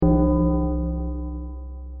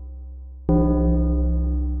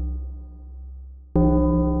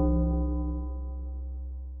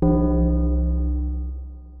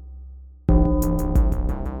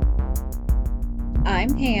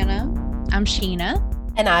I'm Sheena.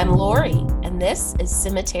 And I'm Lori, and this is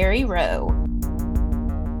Cemetery Row.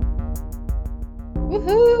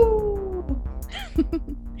 Woohoo!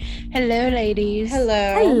 Hello, ladies.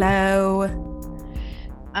 Hello.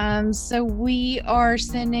 So we are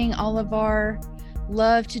sending all of our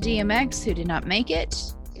love to DMX, who did not make it.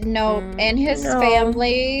 Nope. And his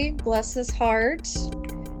family, bless his heart.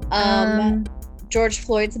 George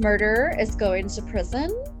Floyd's murderer is going to prison.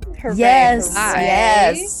 Hooray, Yes, hooray.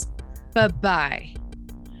 yes. Bye-bye.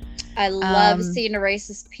 I love seeing a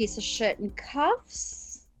racist piece of shit in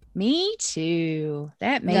cuffs. Me too.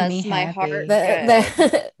 That made Does me my happy. heart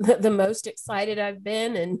The most excited I've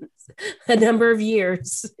been in a number of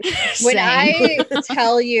years. When Same. I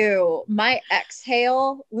tell you, my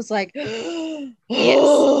exhale was like,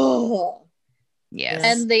 Yes.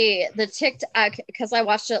 And the TikTok, because I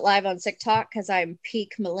watched it live on TikTok because I'm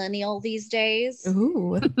peak millennial these days.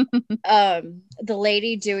 Ooh. The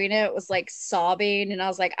lady doing it was like sobbing, and I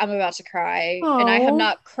was like, I'm about to cry. Aww. And I have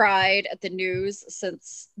not cried at the news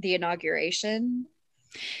since the inauguration.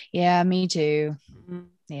 Yeah, me too.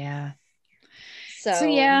 Yeah. So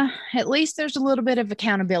Yeah, at least there's a little bit of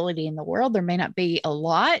accountability in the world. There may not be a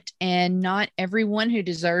lot, and not everyone who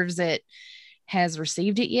deserves it has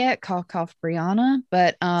received it yet. Cough, cough, Brianna.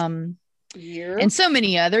 But and so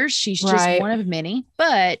many others. She's just one of many.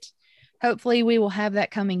 But hopefully we will have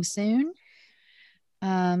that coming soon.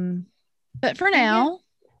 But for now,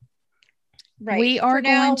 we are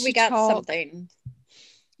going to got talk something.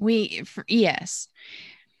 Yes.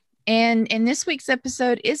 And this week's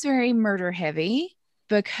episode is very murder heavy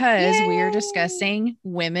because we are discussing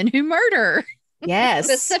women who murder. Yes.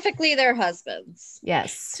 Specifically their husbands.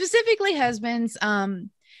 Yes. Specifically husbands.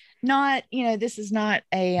 Not, this is not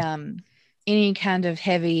a any kind of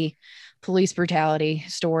heavy police brutality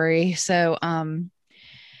story. So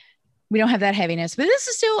we don't have that heaviness. But this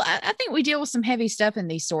is still, I think we deal with some heavy stuff in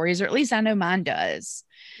these stories, or at least I know mine does.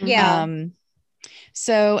 Yeah.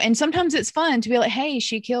 So, and sometimes it's fun to be like, hey,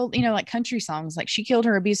 she killed, like country songs, like she killed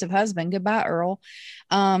her abusive husband. Goodbye, Earl.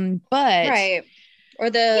 But right. Or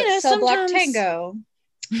the Cell Block Tango.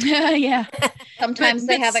 Yeah. Sometimes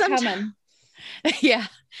they have it coming. Yeah.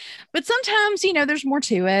 But sometimes, there's more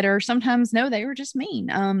to it, or sometimes, no, they were just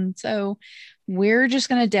mean. So we're just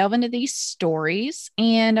going to delve into these stories.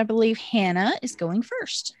 And I believe Hannah is going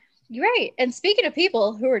first. You're right. And speaking of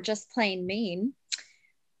people who are just plain mean.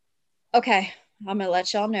 Okay. I'm going to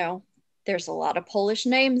let y'all know there's a lot of Polish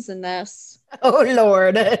names in this. Oh,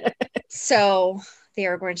 Lord. So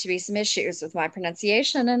there are going to be some issues with my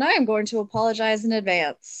pronunciation, and I am going to apologize in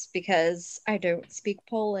advance because I don't speak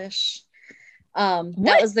Polish.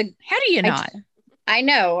 That was how do you not? I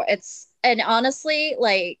know and honestly,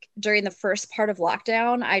 like during the first part of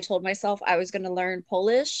lockdown, I told myself I was going to learn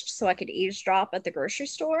Polish so I could eavesdrop at the grocery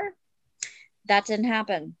store. That didn't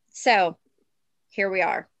happen. So here we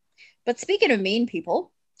are. But speaking of mean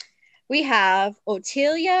people, we have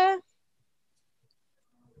Otylia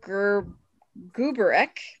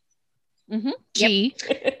Guberek. G.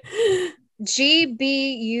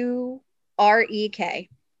 Gburek.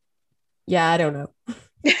 Yeah, I don't know.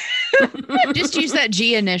 Just use that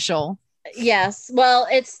G initial. Yes. Well,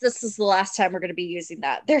 this is the last time we're going to be using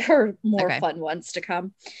that. There are more fun ones to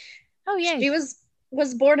come. Oh, yeah. She was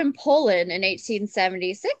born in Poland in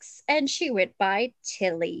 1876, and she went by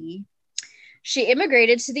Tilly. She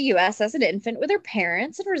immigrated to the U.S. as an infant with her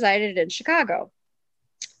parents and resided in Chicago,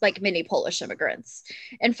 like many Polish immigrants.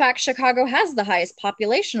 In fact, Chicago has the highest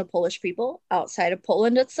population of Polish people outside of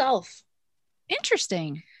Poland itself.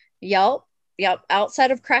 Interesting. Yep.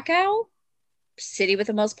 Outside of Krakow, city with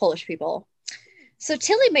the most Polish people. So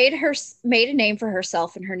Tilly made a name for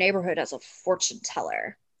herself in her neighborhood as a fortune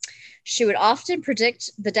teller. She would often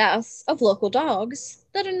predict the deaths of local dogs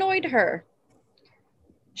that annoyed her.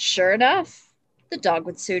 Sure enough, the dog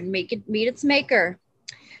would soon meet its maker.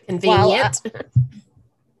 Convenient.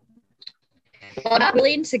 While not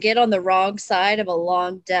willing to get on the wrong side of a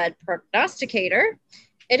long dead prognosticator,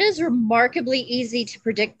 it is remarkably easy to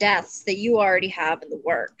predict deaths that you already have in the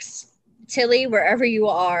works. Tilly, wherever you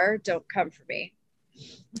are, don't come for me.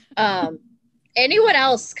 Anyone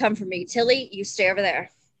else come for me. Tilly, you stay over there.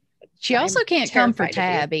 She also can't come for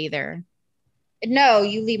Tab either. No,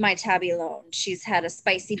 you leave my Tabby alone. She's had a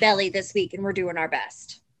spicy belly this week, and we're doing our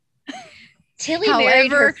best. Tilly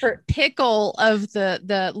married her Pickle of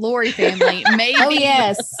the Lori family may be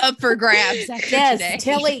up for grabs after today.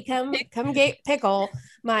 Tilly, come get Pickle.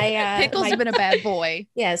 Pickle's been a bad boy.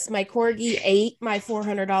 Yes, my corgi ate my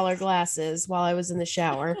 $400 glasses while I was in the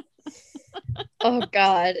shower. Oh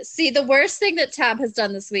God! See, the worst thing that Tab has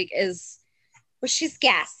done this week is, she's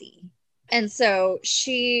gassy, and so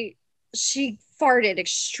she she farted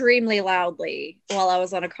extremely loudly while I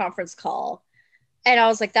was on a conference call. And I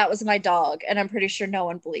was like, that was my dog. And I'm pretty sure no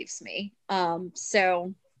one believes me.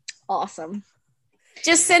 So awesome.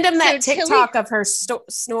 Just send them that So TikTok of her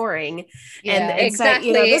snoring, Yeah, and say,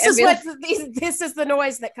 you know, exactly. this And is be what this is the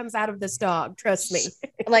noise that comes out of this dog. Trust me.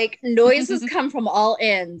 like, noises come from all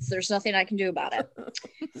ends. There's nothing I can do about it.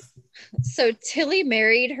 So Tilly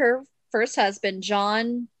married her first husband,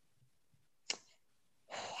 John.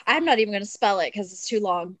 I'm not even going to spell it because it's too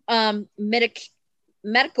long. Mitkowitz,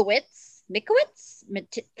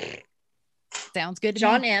 sounds good to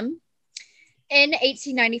John me. M. in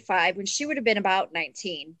 1895 when she would have been about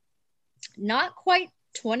 19. Not quite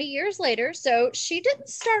 20 years later, so she didn't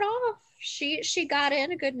start off. She got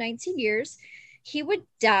in a good 19 years. He would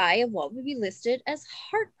die of what would be listed as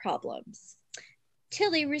heart problems.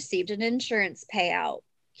 Tilly received an insurance payout.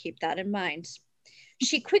 Keep that in mind.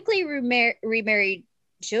 She quickly remarried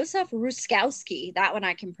Joseph Ruskowski, that one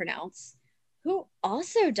I can pronounce, who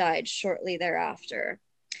also died shortly thereafter.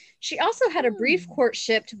 She also had a brief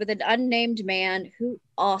courtship with an unnamed man who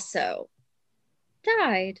also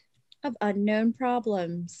died of unknown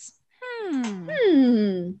problems.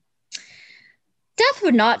 Death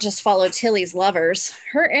would not just follow Tilly's lovers.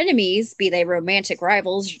 Her enemies, be they romantic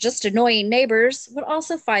rivals or just annoying neighbors, would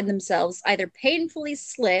also find themselves either painfully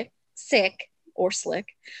sick,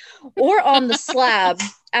 or on the slab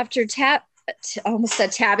after almost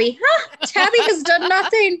said Tabby. Tabby has done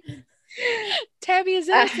nothing. Tabby is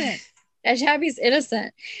innocent. Tabby's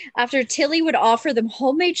innocent. After Tilly would offer them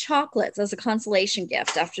homemade chocolates as a consolation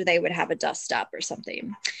gift after they would have a dust up or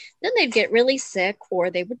something. Then they'd get really sick or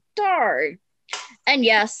they would die. And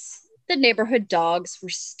yes, the neighborhood dogs were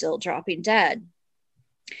still dropping dead.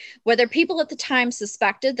 Whether people at the time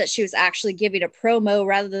suspected that she was actually giving a promo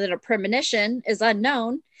rather than a premonition is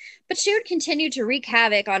unknown, but she would continue to wreak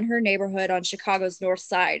havoc on her neighborhood on Chicago's North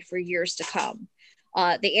Side for years to come.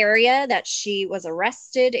 The area that she was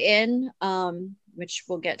arrested in, which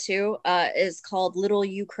we'll get to, is called Little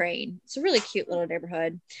Ukraine. It's a really cute little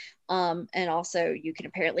neighborhood. And also you can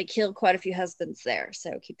apparently kill quite a few husbands there.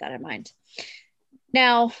 So keep that in mind.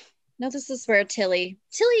 Now this is where Tilly,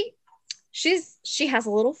 she has a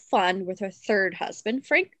little fun with her third husband,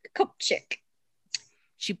 Frank Kopchik.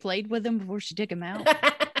 She played with him before she took him out.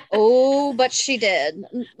 Oh, but she did.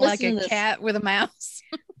 Like a cat with a mouse.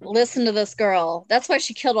 Listen to this girl. That's why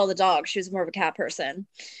she killed all the dogs. She was more of a cat person.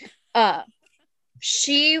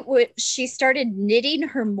 She started knitting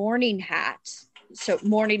her mourning hat, so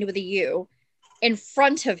mourning with a U, in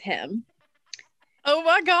front of him. Oh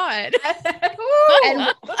my God.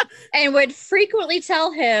 and would frequently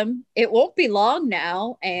tell him, it won't be long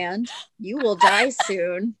now, and you will die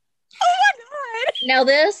soon. Oh my God. Now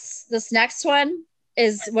this next one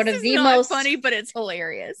is one of the most funny, but it's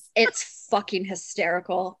hilarious. It's fucking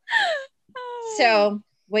hysterical. So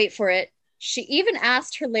wait for it. She even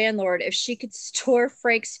asked her landlord if she could store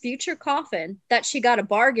Frank's future coffin that she got a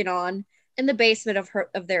bargain on in the basement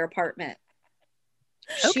of their apartment.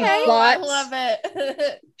 Okay, I love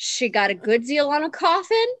it. She got a good deal on a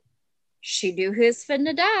coffin. She knew he was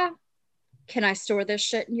finna die. Can I store this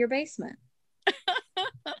shit in your basement?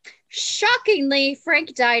 Shockingly,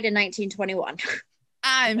 Frank died in 1921.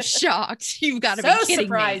 I'm shocked. You've got to so be kidding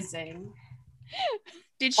surprising. me.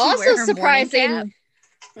 Did she Also wear her surprising,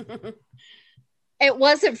 it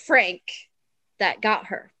wasn't Frank that got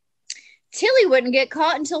her. Tilly wouldn't get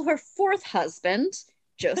caught until her fourth husband,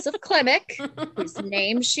 Joseph Klimek, whose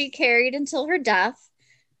name she carried until her death,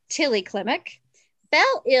 Tilly Klimek,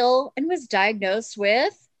 fell ill and was diagnosed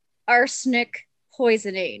with arsenic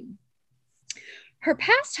poisoning. Her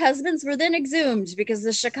past husbands were then exhumed because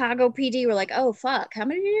the Chicago PD were like, oh, fuck, how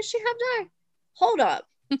many did she have die? Hold up.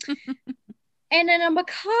 And in a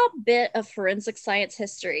macabre bit of forensic science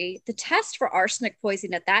history, the test for arsenic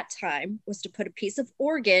poisoning at that time was to put a piece of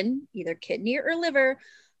organ, either kidney or liver,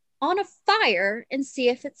 on a fire and see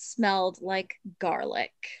if it smelled like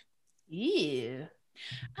garlic. Ew.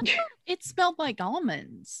 I thought it smelled like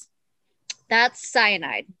almonds. That's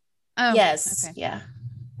cyanide. Oh, yes. okay. Yeah.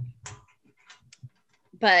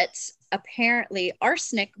 But apparently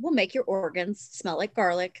arsenic will make your organs smell like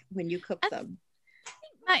garlic when you cook them.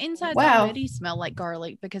 My insides Wow. already smell like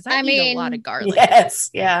garlic because I eat mean, a lot of garlic.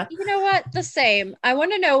 Yes. Yeah. You know what? The same. I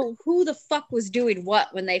want to know who the fuck was doing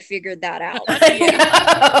what when they figured that out.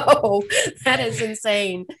 Oh, that is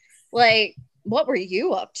insane. Like, what were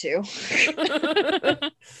you up to?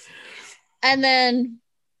 And then,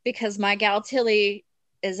 because my gal Tilly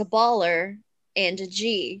is a baller and a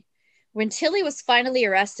G, when Tilly was finally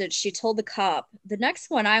arrested, she told the cop, the next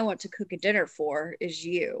one I want to cook a dinner for is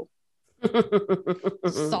you.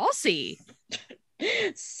 Saucy.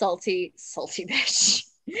 Salty bitch.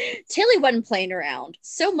 Tilly wasn't playing around,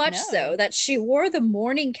 so much No. so that she wore the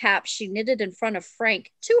mourning cap she knitted in front of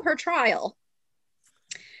Frank to her trial.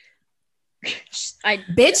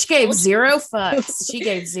 Bitch gave zero fucks. She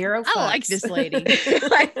gave zero fucks. I like this lady.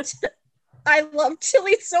 I love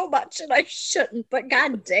Tilly so much, and I shouldn't, but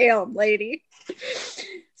goddamn, lady.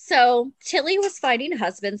 So Tilly was finding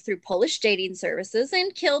husbands through Polish dating services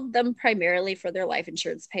and killed them primarily for their life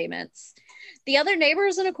insurance payments. The other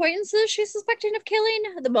neighbors and acquaintances she suspected of killing,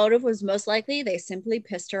 the motive was most likely they simply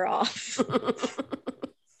pissed her off.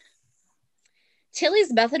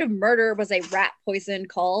 Tilly's method of murder was a rat poison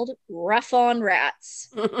called rough on rats.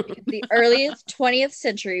 The early 20th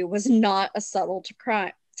century was not a subtle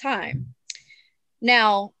time.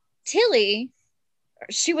 Now, Tilly,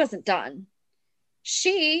 she wasn't done.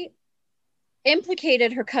 She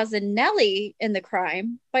implicated her cousin Nellie in the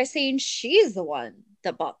crime by saying she's the one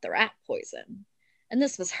that bought the rat poison. And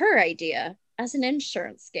this was her idea as an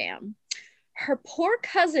insurance scam. Her poor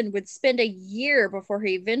cousin would spend a year before her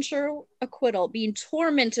eventual acquittal being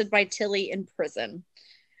tormented by Tilly in prison.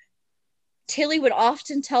 Tilly would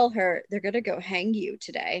often tell her, they're going to go hang you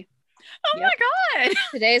today. Oh my God.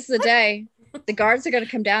 Today's the day. The guards are going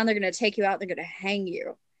to come down. They're going to take you out. They're going to hang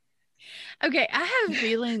you. Okay, I have a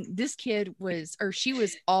feeling this kid was, or she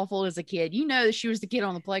was awful as a kid. You know that she was the kid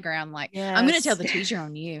on the playground. Like, I'm going to tell the teacher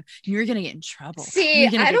on you. You're going to get in trouble. See,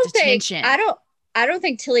 I don't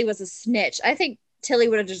think Tilly was a snitch. I think Tilly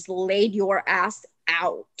would have just laid your ass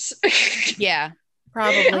out. Yeah,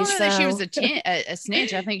 probably. I don't know that she was a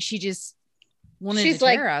snitch. I think she just wanted to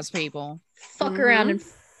terrorize people. Fuck around and,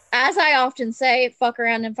 as I often say, fuck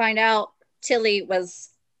around and find out. Tilly was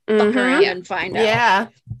fuck around and find out. Yeah.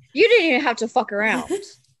 You didn't even have to fuck around.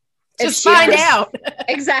 Just find out.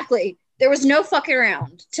 Exactly. There was no fucking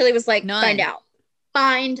around. Tilly was like, None. find out.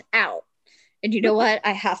 Find out. And you know what?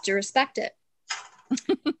 I have to respect it.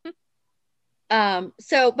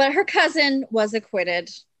 But her cousin was acquitted.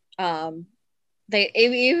 Even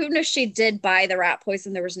if she did buy the rat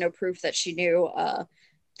poison, there was no proof that she knew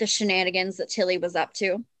the shenanigans that Tilly was up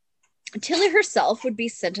to. Tilly herself would be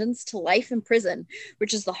sentenced to life in prison,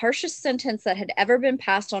 which is the harshest sentence that had ever been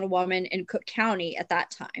passed on a woman in Cook County at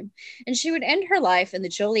that time. And she would end her life in the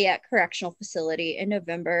Joliet Correctional Facility in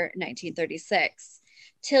November 1936.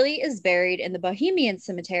 Tilly is buried in the Bohemian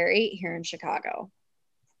Cemetery here in Chicago.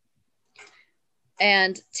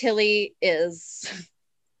 And Tilly's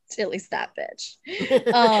that bitch.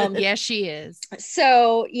 Yeah, she is.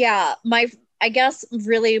 So yeah, I guess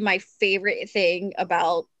really my favorite thing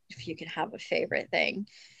about, if you can have a favorite thing,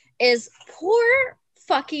 is poor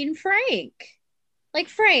fucking Frank. Like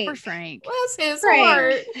Frank. Poor Frank. Bless his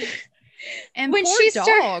heart. And when poor she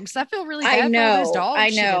dogs. I feel really bad for those dogs. I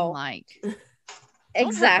She didn't know. like.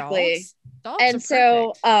 Exactly. Dogs And are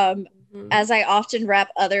so, perfect. as I often rep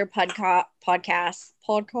other podcasts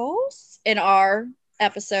in our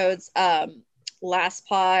episodes, last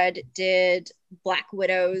pod did Black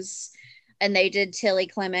Widows, and they did Tilly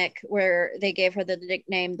Klimek, where they gave her the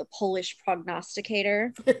nickname the Polish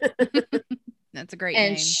prognosticator. That's a great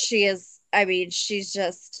And name. she's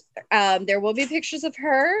just, there will be pictures of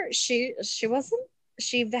her. She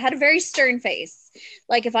had a very stern face.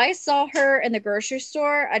 Like if I saw her in the grocery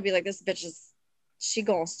store, I'd be like, this bitch she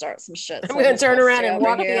gonna start some shit. I'm going to turn around and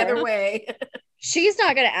walk the other way. She's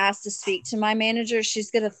not going to ask to speak to my manager. She's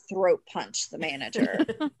going to throat punch the manager.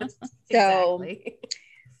 Exactly.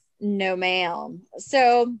 No, ma'am.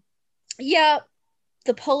 So, yeah,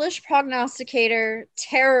 the Polish prognosticator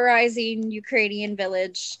terrorizing Ukrainian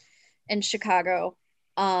village in Chicago.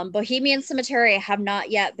 Bohemian Cemetery, I have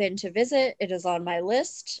not yet been to visit. It is on my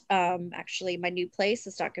list. Actually, my new place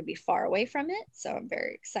is not going to be far away from it, so I'm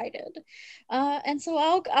very excited. And so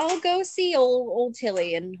I'll go see old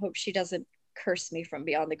Tilly and hope she doesn't curse me from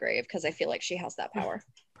beyond the grave, because I feel like she has that power.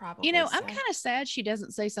 Probably. You know, I'm kind of sad she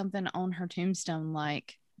doesn't say something on her tombstone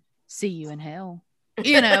like, see you in hell.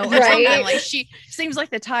 You know, or Right. something. Like she seems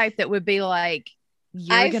like the type that would be like,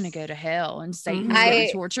 you're going to go to hell and Satan's going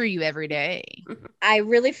to torture you every day. I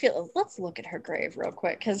really feel, let's look at her grave real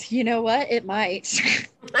quick, because you know what? It might.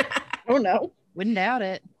 I don't know. Wouldn't doubt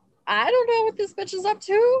it. I don't know what this bitch is up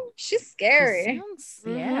to. She's scary.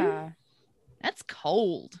 Yeah. That's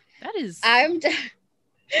cold. That is.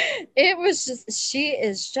 It was just, she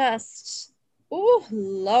is just, oh,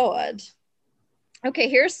 Lord. Okay,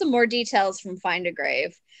 here's some more details from Find a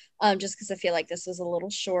Grave. Just because I feel like this was a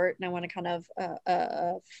little short and I want to kind of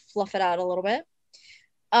fluff it out a little bit.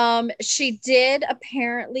 She did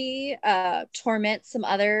apparently torment some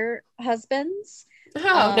other husbands.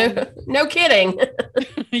 Oh, no kidding.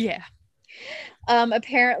 Yeah.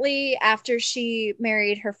 Apparently, after she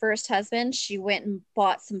married her first husband, she went and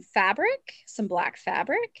bought some fabric, some black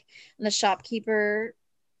fabric. And the shopkeeper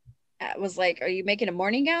was like, "Are you making a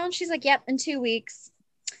morning gown?" She's like, "Yep, in 2 weeks."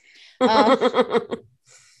 Um,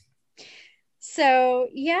 so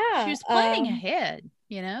yeah, She was planning ahead,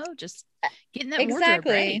 just getting that wardrobe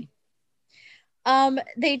exactly. ready.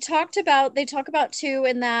 They talk about too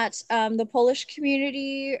in that the Polish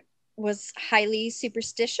community was highly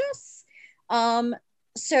superstitious.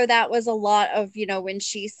 So that was a lot of, when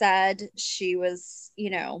she said she was,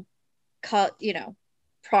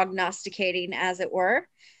 prognosticating, as it were.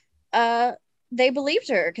 They believed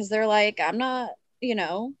her because they're like, I'm not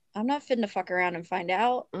fitting to fuck around and find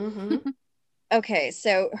out. Mm-hmm. Okay,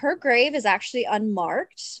 so her grave is actually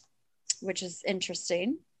unmarked, which is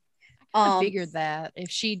interesting. I figured that if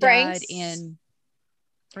she Frank's, died in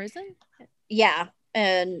prison, yeah,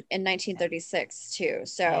 and in 1936 too.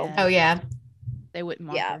 So Yeah. Oh yeah, they wouldn't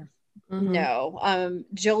mark Yeah. her. Mhm. no,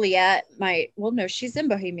 Juliet might. Well, no, she's in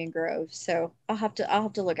Bohemian Grove, so I'll have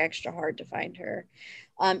to look extra hard to find her.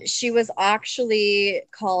 She was actually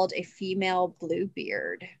called a female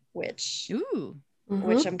Bluebeard, which Ooh.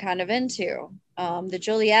 Mhm. I'm kind of into. The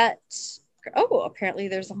Juliet. Oh, apparently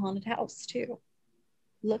there's a haunted house too.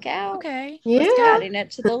 Look out. Okay. Yeah. Let's go. Adding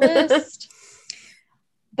it to the list.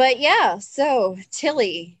 But yeah, so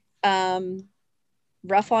Tilly,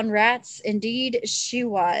 rough on rats, indeed she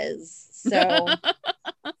was. So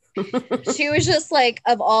she was just like,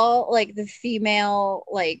 of all like the female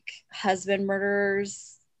like husband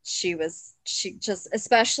murderers, she just,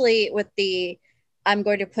 especially with the, I'm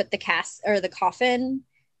going to put the the coffin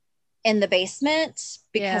in the basement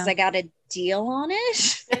because Yeah. I got a deal on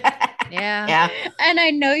it. Yeah. Yeah. And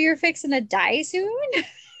I know you're fixing to die soon.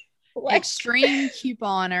 Like, Extreme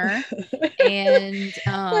couponer. And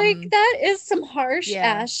like that is some harsh yeah.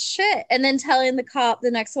 ass shit. And then telling the cop,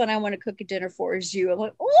 the next one I want to cook a dinner for is you. I'm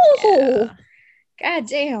like, oh, god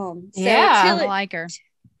damn. So Yeah. I like her.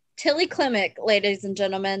 Tilly Klimek, ladies and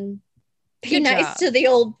gentlemen, be Good nice job. to the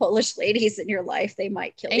old Polish ladies in your life. They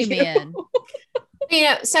might kill Amen.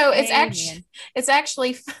 you. So Amen. it's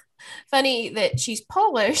actually funny that she's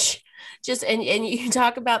Polish. Just and you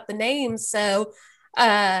talk about the names. So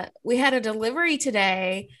we had a delivery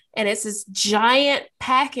today, and it's this giant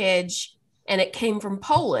package, and it came from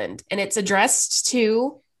Poland, and it's addressed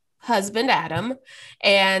to husband Adam,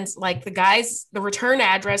 and like the return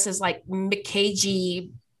address is like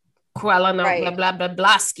McKG Right. blah blah blah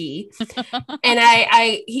Blaski.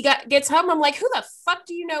 And he gets home, I'm like, who the fuck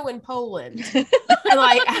do you know in Poland? And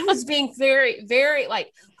like I was being very, very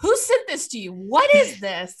like, who sent this to you? What is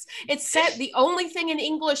this? It said the only thing in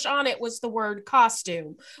English on it was the word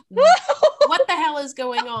costume. What the hell is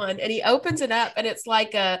going on? And he opens it up, and it's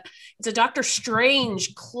a Doctor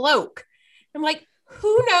Strange cloak. I'm like,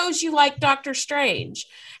 who knows you like Doctor Strange?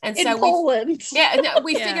 And In so Poland.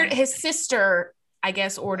 we figured his sister, I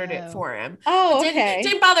guess, ordered it for him. Oh, But okay.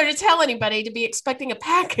 didn't bother to tell anybody to be expecting a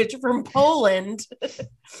package from Poland.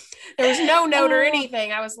 There was no note or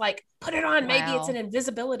anything. I was like, put it on. Maybe it's Wow. an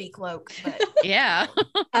invisibility cloak. But Yeah.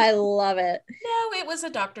 I love it. no, it was a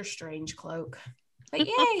Doctor Strange cloak. But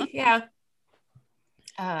yay, yeah.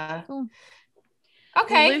 Cool.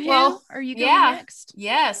 Okay, Luhu, well, are you going yeah. next?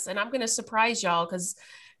 Yes, and I'm going to surprise y'all because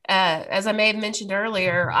as I may have mentioned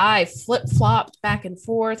earlier, I flip-flopped back and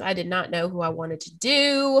forth. I did not know who I wanted to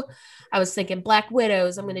do. I was thinking Black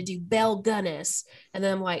Widows. I'm going to do Belle Gunness. And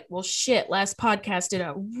then I'm like, well, shit, last podcast did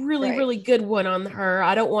a really, Right. really good one on her.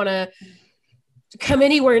 I don't want to come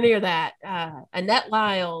anywhere near that. Annette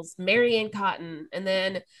Lyles, Marianne Cotton. And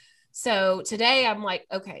then, so today I'm like,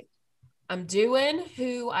 okay, I'm doing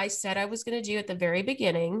who I said I was going to do at the very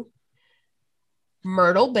beginning.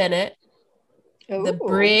 Myrtle Bennett. The Ooh.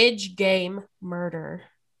 Bridge Game Murder.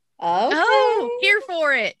 Okay. Oh, here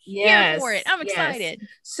for it. Yes, Here for it. I'm yes. excited.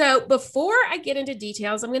 So before I get into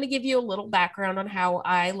details, I'm going to give you a little background on how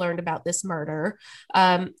I learned about this murder.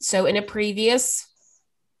 So in a previous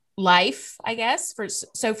life, I guess, for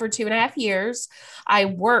 2.5 years, I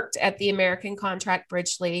worked at the American Contract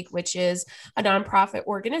Bridge League, which is a nonprofit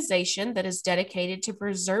organization that is dedicated to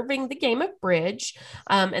preserving the game of bridge.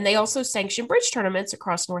 And they also sanction bridge tournaments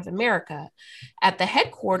across North America. At the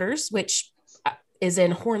headquarters, which is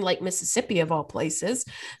in Horn Lake, Mississippi, of all places,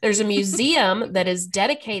 there's a museum that is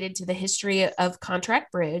dedicated to the history of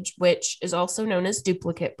Contract Bridge, which is also known as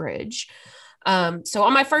Duplicate Bridge. So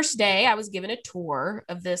on my first day, I was given a tour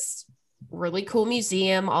of this really cool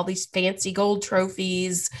museum, all these fancy gold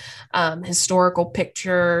trophies, historical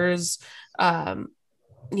pictures,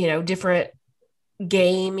 different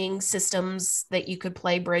gaming systems that you could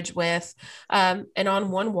play bridge with. And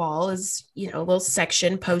on one wall is, a little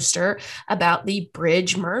section poster about the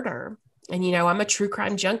bridge murder. And, I'm a true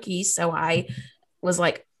crime junkie. So I was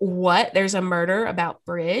like, what? There's a murder about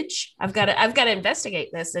bridge? I've got to investigate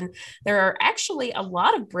this. And there are actually a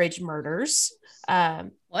lot of bridge murders.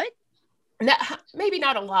 What? Maybe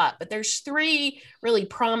not a lot, but there's 3 really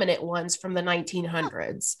prominent ones from the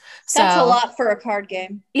 1900s. That's a lot for a card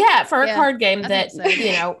game. Yeah, for a card game I that,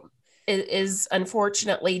 think so. is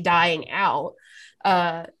unfortunately dying out.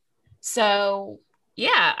 So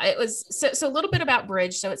yeah, it was so a little bit about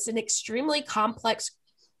bridge. So it's an extremely complex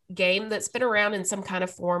game that's been around in some kind of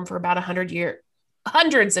form for about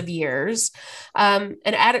hundreds of years. And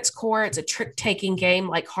at its core, it's a trick-taking game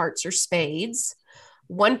like hearts or spades.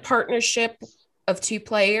 One partnership of 2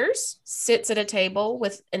 players sits at a table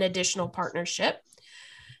with an additional partnership.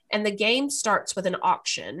 And the game starts with an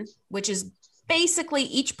auction, which is basically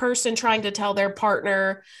each person trying to tell their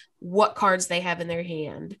partner what cards they have in their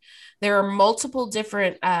hand. There are multiple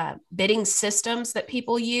different bidding systems that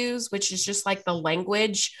people use, which is just like the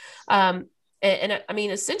language. And I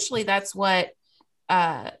mean, essentially that's what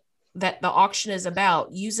that the auction is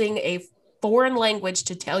about, using a foreign language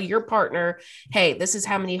to tell your partner, hey, this is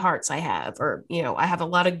how many hearts I have, or, I have a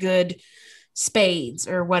lot of good spades,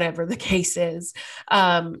 or whatever the case is.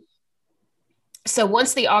 So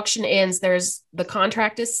once the auction ends, the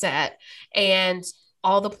contract is set, and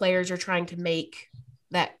all the players are trying to make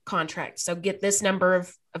that contract. So get this number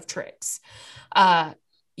of tricks.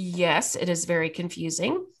 Yes, it is very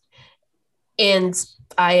confusing. And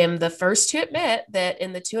I am the first to admit that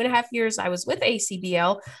in the 2.5 years I was with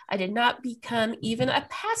ACBL, I did not become even a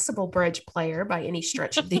passable bridge player by any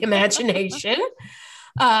stretch of the imagination.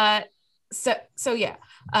 So yeah,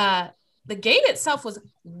 the game itself was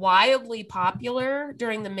wildly popular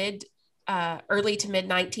during the early to mid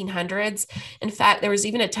 1900s. In fact, there was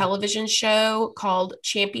even a television show called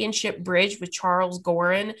Championship Bridge with Charles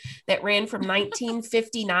Gorin that ran from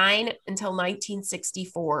 1959 until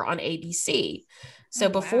 1964 on ABC. So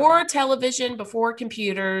before television, before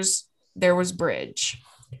computers, there was bridge.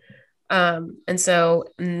 And so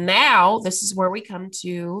now this is where we come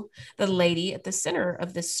to the lady at the center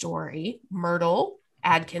of this story, Myrtle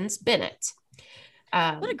Adkins Bennett.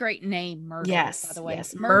 What a great name, Myrtle. Yes, by the way.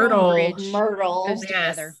 yes, Myrtle. Myrtle. Goes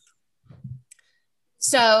together.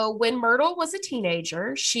 So when Myrtle was a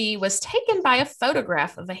teenager, she was taken by a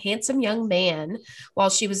photograph of a handsome young man while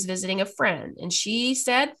she was visiting a friend. And she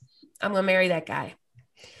said, I'm going to marry that guy.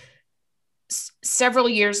 Several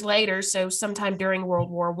years later, so sometime during World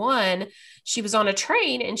War I, she was on a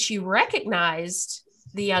train and she recognized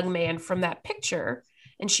the young man from that picture,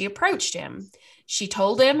 and she approached him. She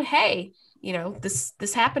told him, hey,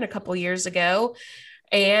 this happened a couple years ago.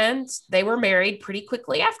 And they were married pretty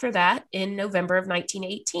quickly after that in November of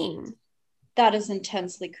 1918. That is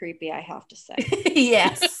intensely creepy, I have to say.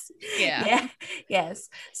 Yes. Yeah. Yes.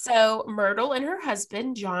 So Myrtle and her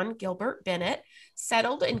husband, John Gilbert Bennett,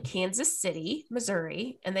 settled in Kansas City,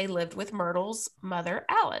 Missouri, and they lived with Myrtle's mother,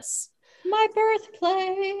 Alice. My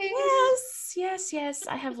birthplace. Yes.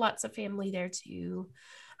 I have lots of family there too.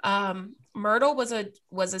 Myrtle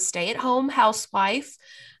was a stay-at-home housewife,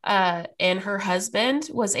 and her husband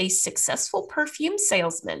was a successful perfume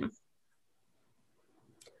salesman.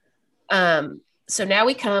 So now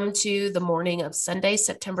we come to the morning of Sunday,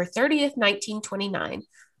 September 30th, 1929.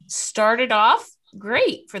 Started off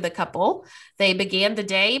great for the couple. They began the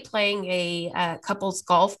day playing a couple's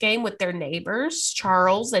golf game with their neighbors,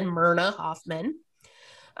 Charles and Myrna Hoffman.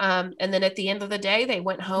 And then at the end of the day, they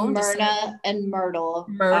went home. Myrna and Myrtle.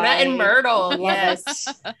 Yes.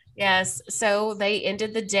 Yes. So they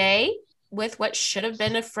ended the day with what should have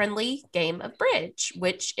been a friendly game of bridge,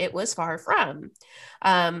 which it was far from.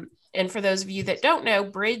 And for those of you that don't know,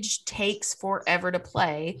 bridge takes forever to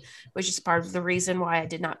play, which is part of the reason why I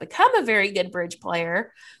did not become a very good bridge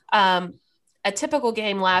player. A typical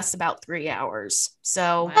game lasts about 3 hours.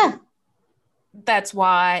 So that's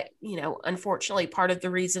why, unfortunately, part of the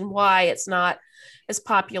reason why it's not as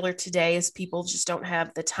popular today is people just don't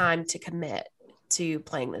have the time to commit to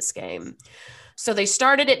playing this game. So they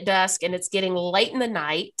started at dusk, and it's getting late in the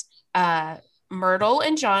night. Myrtle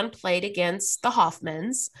and John played against the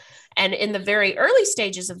Hoffmans, and in the very early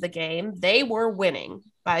stages of the game, they were winning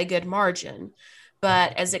by a good margin.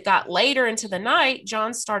 But as it got later into the night,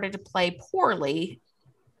 John started to play poorly,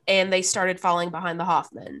 and they started falling behind the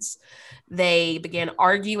Hoffmans. They began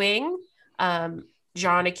arguing.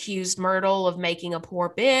 John accused Myrtle of making a poor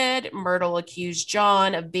bid. Myrtle accused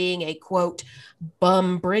John of being a, quote,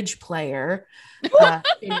 bum bridge player,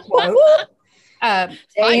 end quote.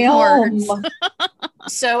 Fighting words.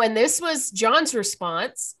 So, and this was John's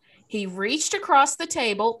response. He reached across the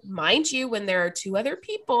table, mind you, when there are two other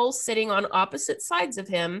people sitting on opposite sides of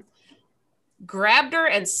him, grabbed her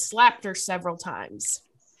and slapped her several times.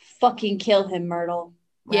 Fucking kill him, Myrtle.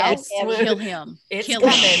 Yes, Well, kill him. It's Kill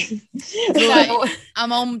coming. Good. So,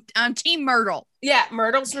 I'm Team Myrtle. yeah,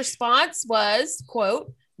 Myrtle's response was,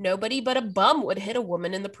 quote, "Nobody but a bum would hit a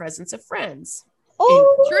woman in the presence of friends."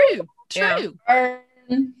 Oh, True.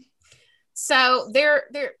 So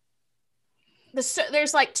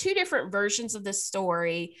there's like two different versions of this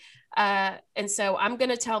story. And so I'm going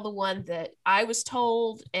to tell the one that I was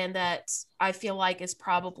told and that I feel like is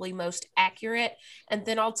probably most accurate. And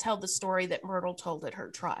then I'll tell the story that Myrtle told at her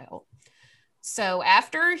trial. So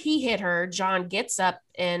after he hit her, John gets up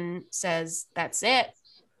and says, "That's it.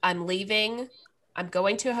 I'm leaving. I'm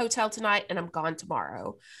going to a hotel tonight and I'm gone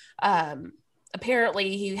tomorrow."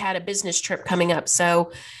 Apparently he had a business trip coming up.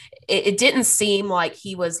 So it didn't seem like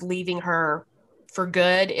he was leaving her for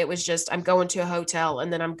good. It was just, I'm going to a hotel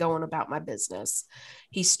and then I'm going about my business.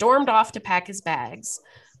 He stormed off to pack his bags.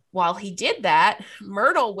 While he did that,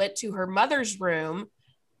 Myrtle went to her mother's room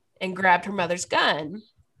and grabbed her mother's gun.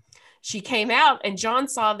 She came out and John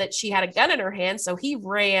saw that she had a gun in her hand. So he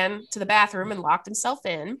ran to the bathroom and locked himself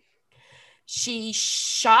in. She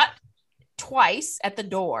shot twice at the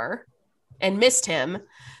door and missed him.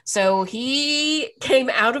 So he came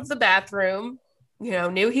out of the bathroom,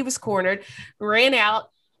 knew he was cornered, ran out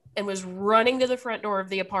and was running to the front door of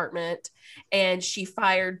the apartment. And she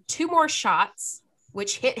fired 2 more shots,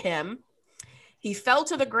 which hit him. He fell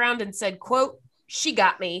to the ground and said, quote, "She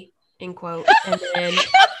got me," end quote. And then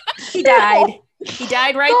he died. He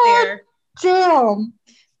died right there. Damn.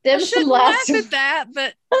 I shouldn't laugh at that,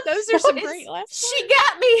 but those are some great laughs. She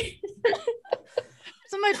got me.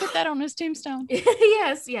 Somebody put that on his tombstone.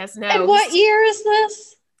 Yes. No. And what year is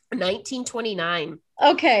this? 1929.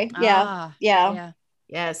 Okay. Yeah.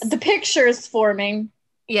 Yes. The picture is forming.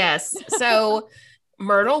 Yes. So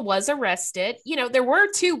Myrtle was arrested. There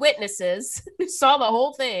were 2 witnesses who saw the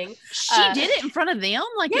whole thing. She did it in front of them?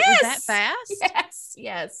 Like it was that fast?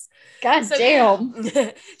 Yes. God damn.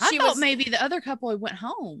 I thought maybe the other couple had went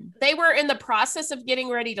home. They were in the process of getting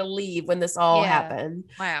ready to leave when this all happened.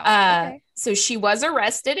 Wow. Okay. So she was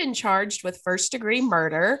arrested and charged with first-degree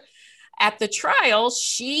murder. At the trial,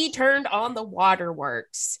 she turned on the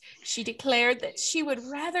waterworks. She declared that she would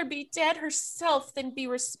rather be dead herself than be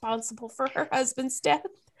responsible for her husband's death.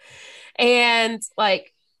 And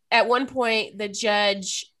at one point, the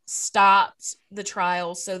judge stopped the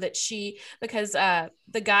trial so that because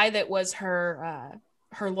the guy that was her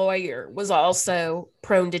lawyer was also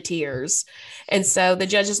prone to tears. And so the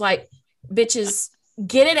judge is like, "Bitches,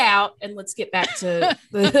 get it out and let's get back to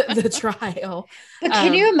the trial." But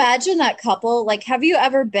can you imagine that couple? Like, have you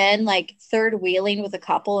ever been third wheeling with a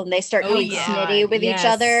couple and they start getting snitty with each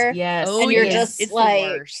other? Yes. And you're just it's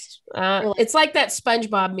like, it's like that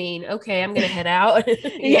SpongeBob meme. Okay, I'm going to head out.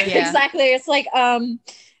 yeah, exactly. It's like, I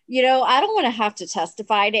don't want to have to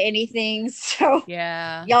testify to anything. So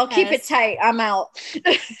y'all keep it tight. I'm out.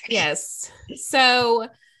 Yes. So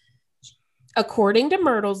according to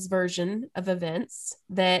Myrtle's version of events,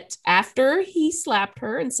 that after he slapped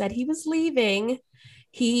her and said he was leaving,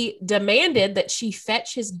 he demanded that she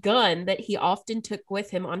fetch his gun that he often took with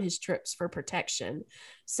him on his trips for protection.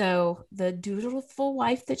 So the dutiful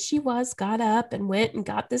wife that she was got up and went and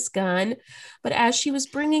got this gun. But as she was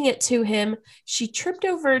bringing it to him, she tripped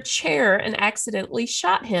over a chair and accidentally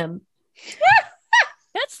shot him.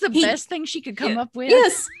 That's the best thing she could come up with.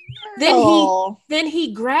 Yes. Then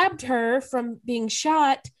he grabbed her from being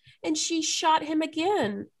shot and she shot him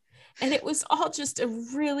again. And it was all just a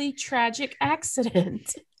really tragic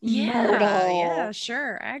accident. Yeah,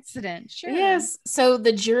 sure. Accident. Sure. Yes. So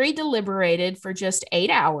the jury deliberated for just 8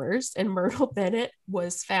 hours and Myrtle Bennett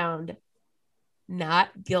was found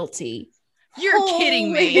not guilty. You're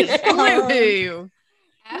kidding me. Woohoo.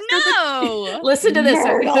 No. Listen to this.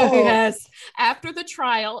 Yes. After the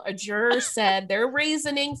trial, a juror said their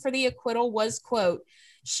reasoning for the acquittal was, quote,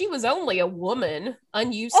 "She was only a woman,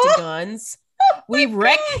 unused to guns. We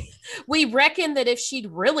reckon that if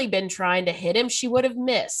she'd really been trying to hit him, she would have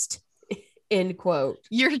missed." End quote.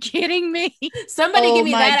 You're kidding me. Somebody give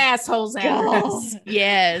me that asshole's address.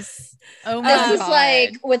 Yes. Oh my God. This is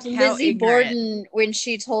like with How Lizzie ignorant. Borden when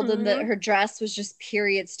she told them that her dress was just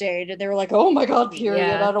period stained, and they were like, "Oh my God, period!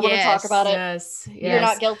 Yeah. I don't want to talk about it. Yes. You're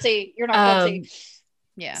not guilty. You're not guilty."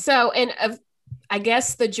 Yeah. So, and I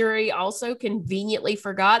guess the jury also conveniently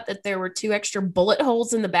forgot that there were 2 extra bullet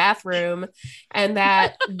holes in the bathroom, and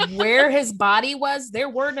that where his body was, there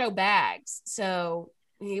were no bags. So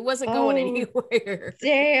He wasn't going Oh. anywhere.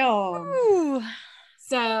 Damn. Ooh.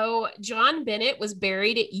 So John Bennett was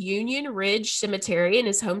buried at Union Ridge Cemetery in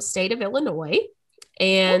his home state of Illinois.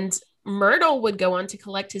 And Myrtle would go on to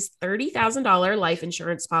collect his $30,000 life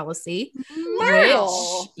insurance policy,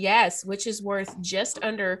 Myrtle. which is worth just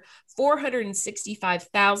under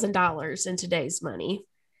 $465,000 in today's money.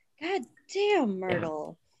 God damn,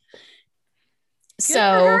 Myrtle.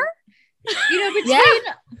 So, You know,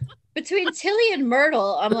 between Tilly and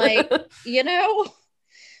Myrtle, I'm like, you know,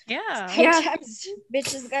 Yeah. sometimes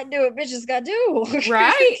bitches gotta do what bitches gotta do.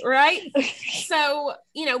 right. So,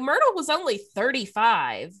 you know, Myrtle was only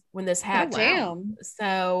 35 when this happened. Damn.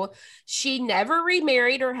 So she never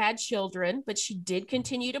remarried or had children, but she did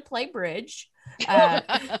continue to play bridge.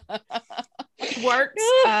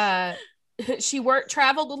 She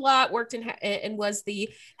traveled a lot, worked in and was the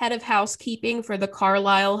head of housekeeping for the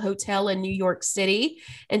Carlisle Hotel in New York City.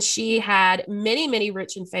 And she had many, many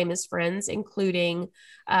rich and famous friends, including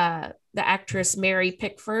the actress Mary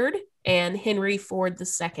Pickford and Henry Ford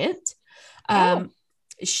II.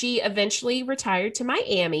 She eventually retired to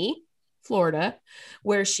Miami, Florida,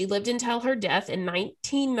 where she lived until her death in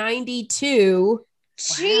 1992.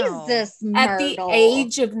 Jesus, Myrtle. At the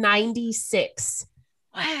age of 96.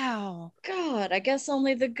 Wow. God, I guess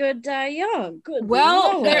only the good die young. Good.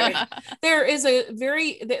 Well, Lord. there's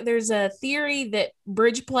a theory that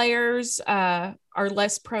bridge players are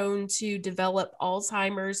less prone to develop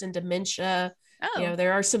Alzheimer's and dementia. Oh. You know,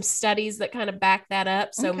 there are some studies that kind of back that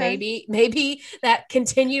up. So Okay. maybe that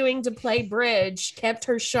continuing to play bridge kept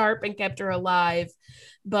her sharp and kept her alive.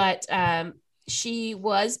 But she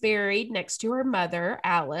was buried next to her mother,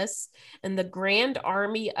 Alice, in the Grand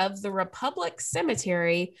Army of the Republic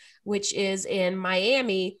Cemetery, which is in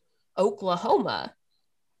Miami, Oklahoma.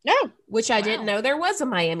 No. Which I didn't know there was a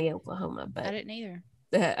Miami, Oklahoma, but I didn't either.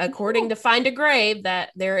 according to Find a Grave,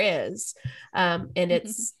 that there is. And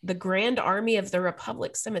it's the Grand Army of the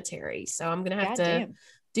Republic Cemetery. So I'm going to have to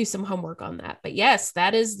do some homework on that. But yes,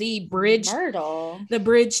 that is the bridge, Myrtle. the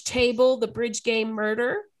bridge table, the bridge game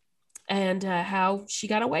murder, and how she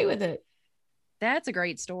got away with it. That's a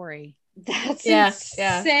great story. That's That's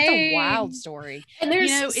a wild story. And there's,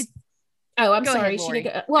 you know, I'm go sorry. ahead, Lori.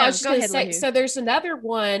 I No, was just go going to ahead, say, Lou. so there's another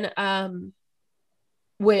one,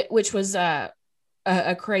 which was a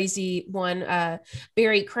crazy one.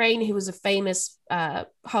 Barry Crane, who was a famous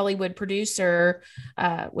Hollywood producer,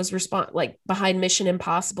 was behind Mission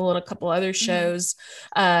Impossible and a couple other shows,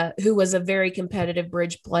 who was a very competitive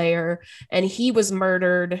bridge player, and he was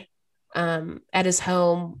murdered at his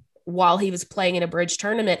home while he was playing in a bridge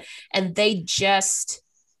tournament. And they just,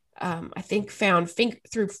 I think, found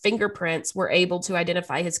through fingerprints, were able to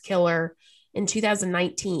identify his killer in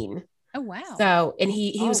 2019. Oh wow. So, and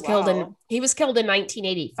he was killed in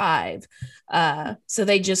 1985. So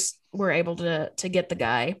they just were able to get the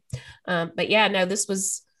guy. But yeah, no, this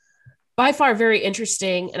was by far very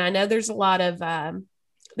interesting. And I know there's a lot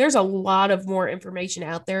of more information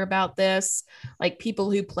out there about this. Like,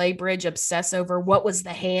 people who play bridge obsess over what was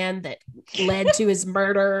the hand that led to his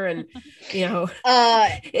murder. And, you know,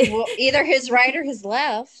 well, either his right or his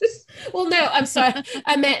left. Well, no, I'm sorry.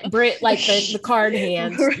 I meant Brit, like the card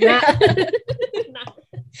hand.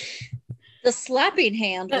 The slapping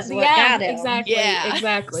hand was what got him.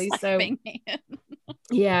 Exactly. So,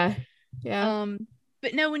 yeah.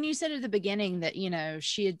 But no, when you said at the beginning that, you know,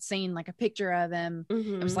 she had seen like a picture of him,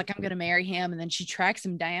 it was like, I'm going to marry him. And then she tracks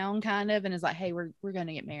him down kind of, and is like, hey, we're going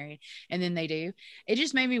to get married. And then they do. It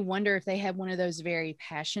just made me wonder if they had one of those very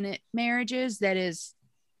passionate marriages that is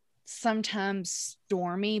sometimes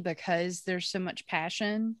stormy because there's so much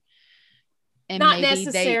passion. And not maybe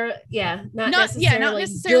necessarily, not not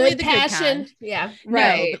necessarily good the passion. Good kind. Yeah,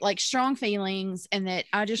 right. No, but like strong feelings, and that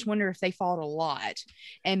I just wonder if they fought a lot.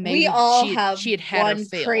 And maybe we all she had one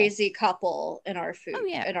crazy couple in our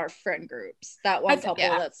in our friend groups. That one couple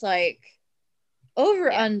that's like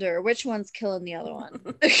under which one's killing the other one.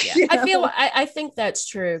 I think that's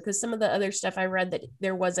true, because some of the other stuff I read, that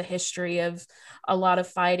there was a history of a lot of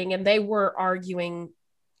fighting, and they were arguing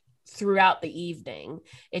throughout the evening.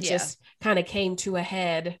 It just kind of came to a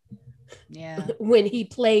head when he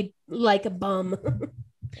played like a bum.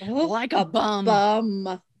 Like a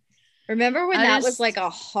bum. Remember when that was like a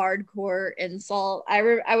hardcore insult?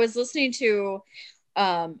 I was listening to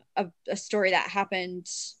a story that happened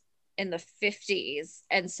in the 50s,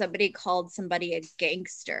 and somebody called somebody a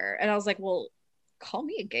gangster, and I was like, well, call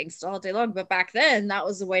me a gangster all day long, but back then that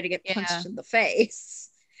was a way to get punched in the face.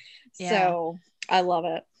 So I love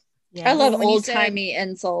it. I love old-timey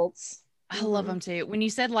insults. I love them too. When you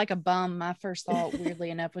said like a bum, my first thought,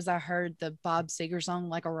 weirdly enough, was I heard the Bob Seger song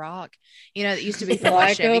 "Like a Rock." You know, that used to be from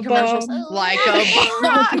like Chevy commercials. Like a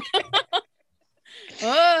bum.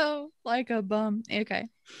 Oh, like a bum. Okay.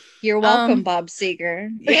 You're welcome, Bob Seger.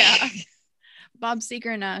 Yeah. Bob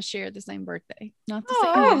Seger and I share the same birthday. Not the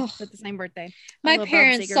same year, but the same birthday. My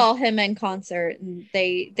parents saw him in concert and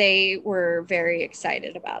they were very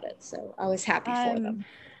excited about it. So I was happy for them.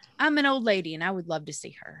 I'm an old lady and I would love to see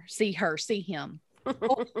him. I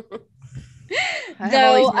have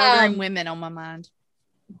all these murdering women on my mind.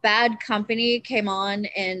 Bad Company came on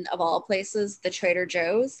in, of all places, the Trader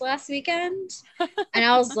Joe's last weekend. And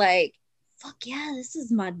I was like, fuck yeah, this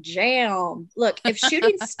is my jam. Look, if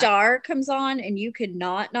Shooting Star comes on and you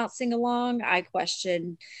cannot not sing along, I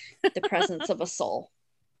question the presence of a soul.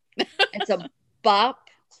 It's a bop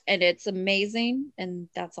and it's amazing. And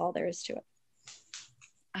that's all there is to it.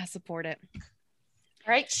 I support it. All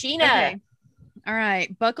right, Sheena. Okay. All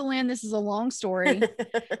right, buckle in. This is a long story.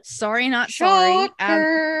 Sorry, not Shocker.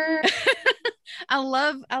 Sorry. I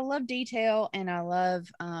love detail and I love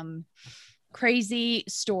crazy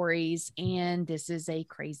stories, and this is a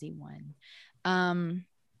crazy one.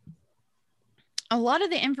 A lot of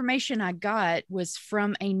the information I got was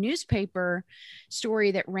from a newspaper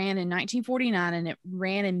story that ran in 1949, and it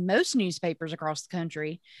ran in most newspapers across the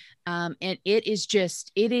country. And it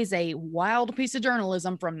is a wild piece of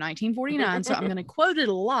journalism from 1949. So I'm going to quote it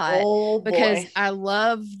a lot because I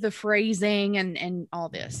love the phrasing and all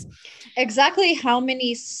this. Exactly how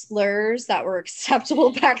many slurs that were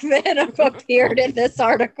acceptable back then have appeared in this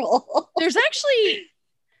article. There's actually...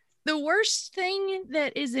 The worst thing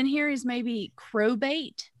that is in here is maybe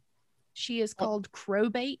crowbait. She is called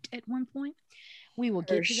crowbait at one point. We will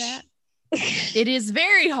get to that. It is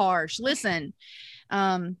very harsh. Listen.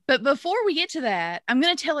 But before we get to that, I'm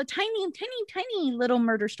going to tell a tiny little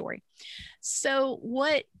murder story. So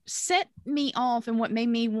what set me off and what made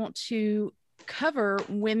me want to cover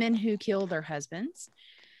women who kill their husbands.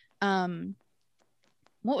 What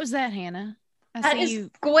was that, Hannah? That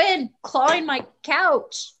is Gwen clawing my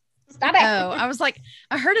couch. Stop it. Oh, I was like,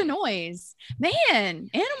 I heard a noise. Man,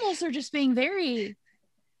 animals are just being very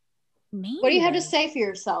mean. What do you have to say for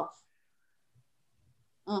yourself?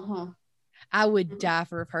 I would die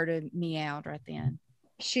for her to meow right then.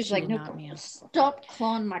 She like, no, stop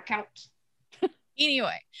clawing my couch.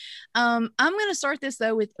 Anyway, I'm going to start this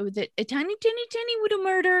though with a tiny little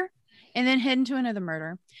murder. And then head into another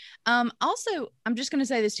murder. Also, I'm just going to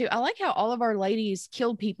say this too. I like how all of our ladies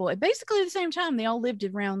killed people at basically the same time. They all lived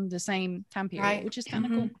around the same time period, right, which is kind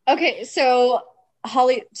of cool. Okay, so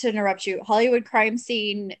to interrupt you, Hollywood crime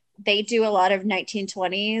scene, they do a lot of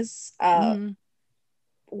 1920s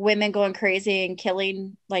women going crazy and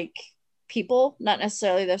killing like people, not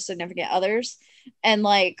necessarily their significant others. And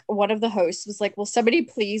like one of the hosts was like, will somebody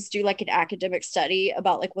please do like an academic study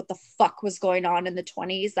about like what the fuck was going on in the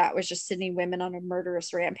 20s that was just sending women on a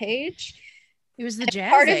murderous rampage? It was the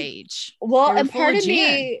jazz age. Well, and part of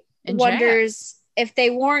me wonders if they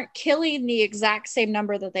weren't killing the exact same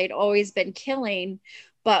number that they'd always been killing,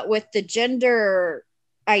 but with the gender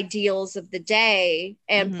ideals of the day,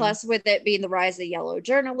 and plus with it being the rise of yellow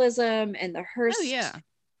journalism and the Hearst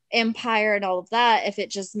empire and all of that, if it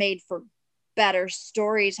just made for better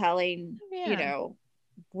storytelling,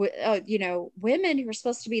 women who are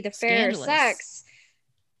supposed to be the fair sex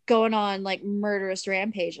going on like murderous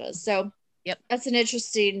rampages. So that's an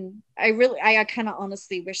interesting, I kind of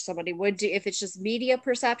honestly wish somebody would do, if it's just media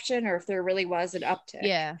perception or if there really was an uptick.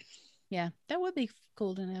 Yeah, that would be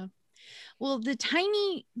cool to know. Well, the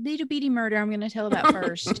tiny little bitty murder I'm going to tell about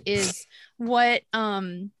first is what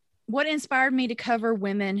inspired me to cover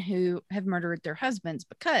women who have murdered their husbands,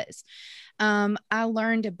 because I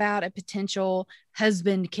learned about a potential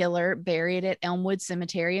husband killer buried at Elmwood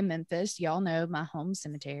Cemetery in Memphis. Y'all know my home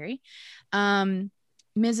cemetery.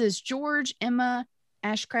 Mrs. George Emma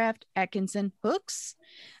Ashcraft Atkinson Hooks.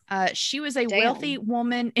 She was a wealthy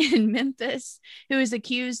woman in Memphis who is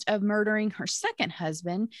accused of murdering her second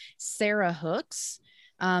husband, Sarah Hooks,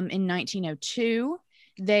 in 1902.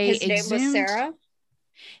 His name was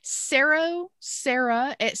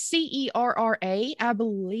Sarah at Cerra. I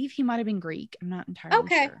believe he might have been Greek. I'm not entirely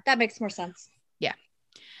sure. That makes more sense. Yeah.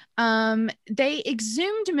 They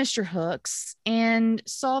exhumed Mr. Hooks and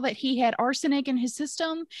saw that he had arsenic in his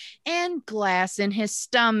system and glass in his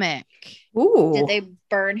stomach. Ooh. Did they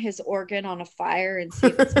burn his organ on a fire and see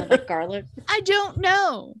if it smelled like garlic? I don't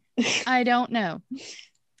know.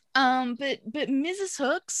 But Mrs.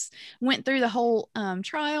 Hooks went through the whole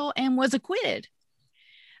trial and was acquitted.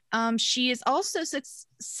 She is also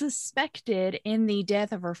suspected in the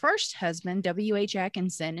death of her first husband, W.H.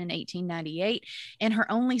 Atkinson, in 1898, and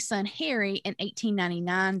her only son, Harry, in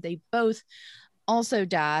 1899. They both also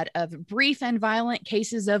died of brief and violent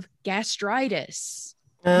cases of gastritis.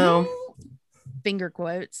 Oh. Finger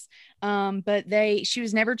quotes. But she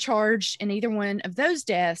was never charged in either one of those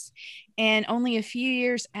deaths. And only a few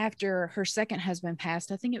years after her second husband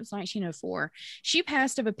passed, I think it was 1904, she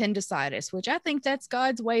passed of appendicitis, which I think that's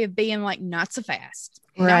God's way of being like, not so fast.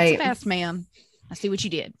 Right. Not so fast, ma'am. I see what you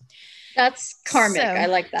did. That's karmic. I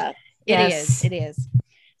like that. It is.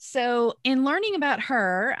 So in learning about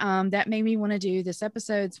her, that made me want to do this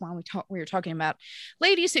episode. While we were talking about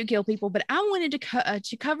ladies who kill people, but I wanted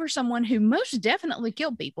to cover someone who most definitely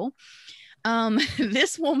killed people.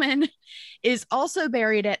 This woman is also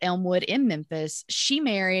buried at Elmwood in Memphis. She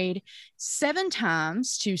married 7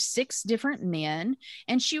 times to 6 different men,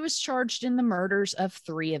 and she was charged in the murders of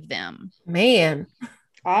 3 of them. Man.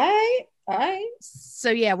 So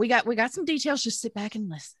yeah, we got some details. Just sit back and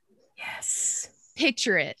listen. Yes.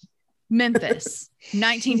 Picture it. Memphis,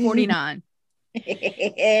 1949.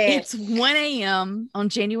 It's 1 a.m. on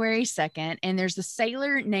January 2nd, and there's a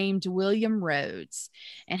sailor named William Rhodes,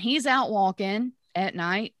 and he's out walking at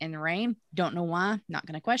night in the rain. Don't know why, not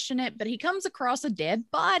going to question it, but he comes across a dead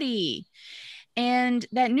body. And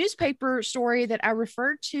that newspaper story that I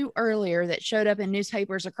referred to earlier that showed up in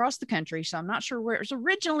newspapers across the country, so I'm not sure where it was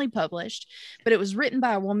originally published, but it was written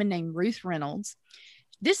by a woman named Ruth Reynolds.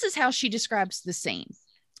 This is how she describes the scene.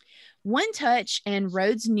 One touch and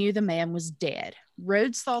Rhodes knew the man was dead.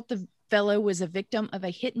 Rhodes thought the fellow was a victim of a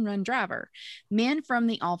hit-and-run driver. Men from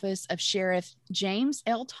the office of Sheriff James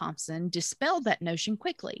L. Thompson dispelled that notion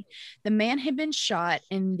quickly. The man had been shot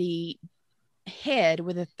in the head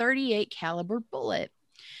with a .38 caliber bullet.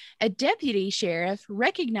 A deputy sheriff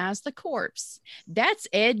recognized the corpse. "That's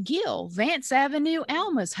Ed Gill, Vance Avenue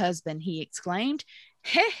Alma's husband," he exclaimed.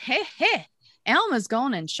 "Heh, heh, heh. Alma's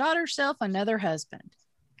gone and shot herself another husband."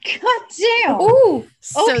 God damn. Ooh.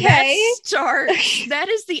 So Okay. that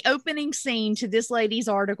is the opening scene to this lady's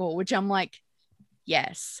article, which I'm like,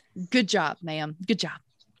 yes, good job, ma'am. Good job.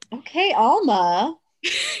 Okay, Alma.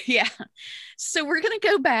 Yeah. So we're going to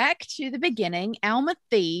go back to the beginning. Alma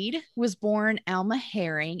Theed was born Alma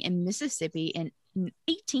Herring in Mississippi in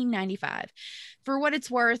 1895. For what it's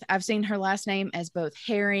worth, I've seen her last name as both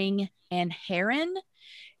Herring and Heron.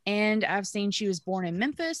 And I've seen she was born in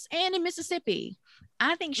Memphis and in Mississippi.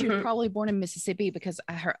 I think she was probably born in Mississippi because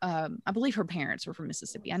I believe her parents were from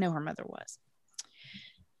Mississippi. I know her mother was.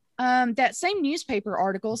 That same newspaper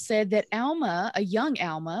article said that Alma, a young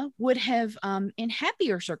Alma, would have, in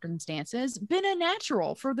happier circumstances, been a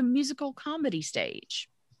natural for the musical comedy stage,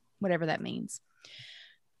 whatever that means.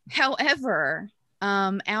 However,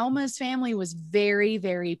 Alma's family was very,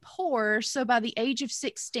 very poor. So by the age of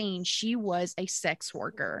 16, she was a sex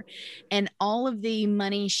worker. And all of the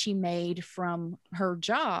money she made from her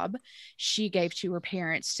job, she gave to her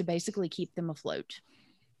parents to basically keep them afloat.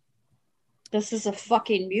 This is a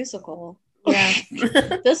fucking musical. Yeah.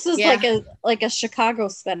 This is like a Chicago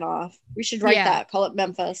spinoff. We should write that. Call it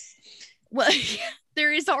Memphis. Well,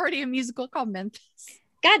 there is already a musical called Memphis.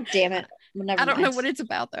 God damn it. I don't know what it's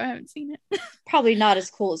about, though. I haven't seen it. Probably not as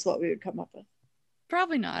cool as what we would come up with.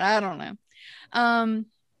 Probably not. I don't know.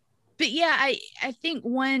 But yeah, I think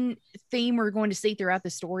one theme we're going to see throughout the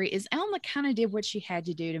story is Alma kind of did what she had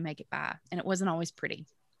to do to make it by, and it wasn't always pretty.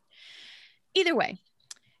 Either way,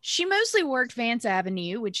 she mostly worked Vance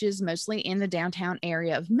Avenue, which is mostly in the downtown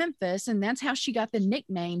area of Memphis, and that's how she got the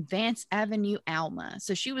nickname Vance Avenue Alma.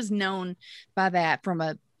 So she was known by that from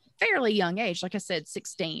a fairly young age, like I said,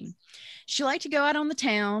 16. She liked to go out on the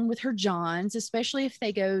town with her Johns, especially if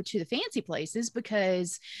they go to the fancy places,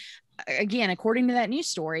 because, again, according to that news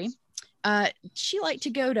story, she liked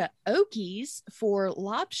to go to Okies for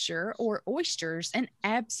lobster or oysters and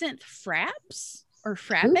absinthe frappes or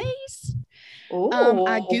frappes.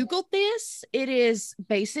 I Googled this. It is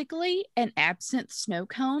basically an absinthe snow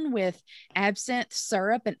cone with absinthe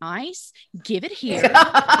syrup and ice. Give it here.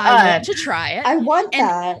 I want to try it. I want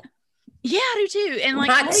that. Yeah, I do too. And like,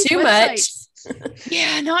 not too much.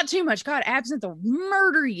 Yeah, not too much. God, absinthe will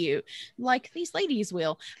murder you, like these ladies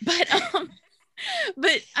will.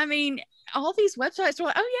 But I mean, all these websites are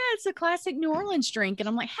like, oh yeah, it's a classic New Orleans drink, and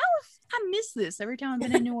I'm like, how have I missed this every time I've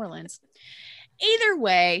been in New Orleans? Either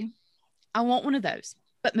way, I want one of those.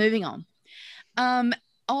 But moving on.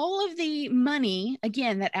 All of the money,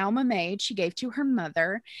 again, that Alma made, she gave to her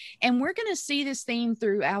mother. And we're going to see this theme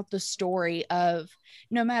throughout the story of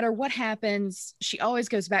no matter what happens, she always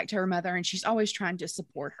goes back to her mother and she's always trying to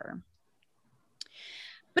support her.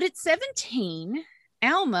 But at 17,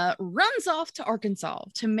 Alma runs off to Arkansas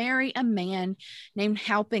to marry a man named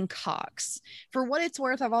Halpin Cox. For what it's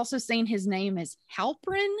worth, I've also seen his name as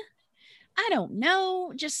Halprin. I don't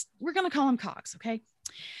know. Just, we're going to call him Cox, okay?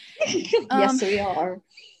 Yes, we are.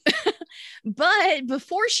 But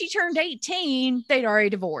before she turned 18, they'd already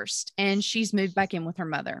divorced, and she's moved back in with her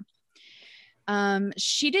mother.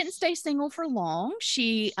 She didn't stay single for long.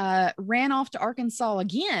 She ran off to Arkansas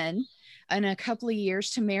again in a couple of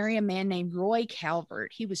years to marry a man named Roy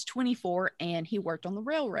Calvert. He was 24 and he worked on the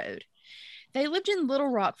railroad. They lived in Little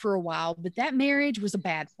Rock for a while, but that marriage was a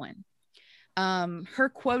bad one. Her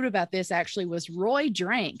quote about this actually was, "Roy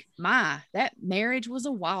drank. That marriage was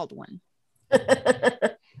a wild one."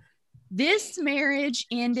 This marriage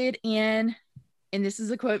ended in, and this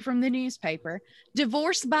is a quote from the newspaper,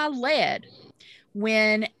 "divorce by lead,"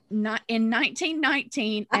 when in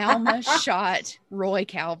 1919, Alma shot Roy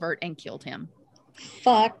Calvert and killed him.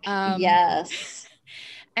 Fuck yes.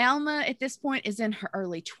 Alma at this point is in her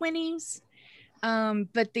early 20s.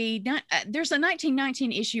 But there's a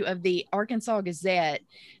 1919 issue of the Arkansas Gazette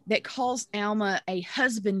that calls Alma a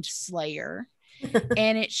husband slayer.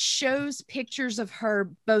 And it shows pictures of her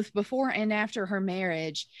both before and after her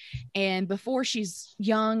marriage. And before, she's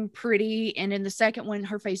young, pretty. And in the second one,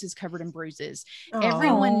 her face is covered in bruises. Aww.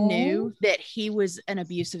 Everyone knew that he was an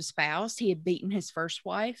abusive spouse. He had beaten his first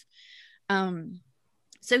wife.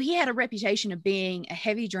 So he had a reputation of being a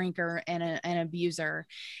heavy drinker and an abuser.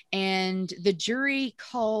 And the jury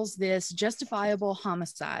calls this justifiable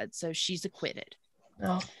homicide. So she's acquitted.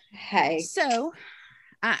 Oh, hey. So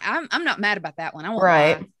I'm not mad about that one. I won't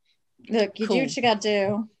lie. Look, you do what you got to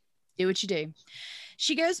do. Do what you do.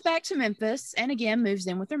 She goes back to Memphis and again moves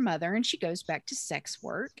in with her mother, and she goes back to sex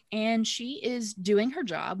work, and she is doing her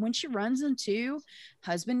job when she runs into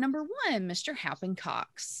husband number one, Mr. Halpin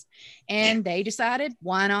Cox. And they decided,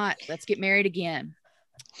 why not? Let's get married again.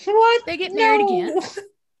 What? They get married again.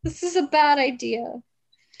 This is a bad idea.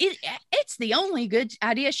 It's the only good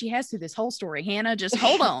idea she has through this whole story. Hannah, just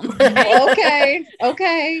hold on.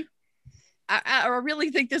 Okay. I really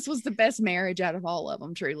think this was the best marriage out of all of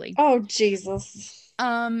them, truly. Oh, Jesus.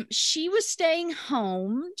 She was staying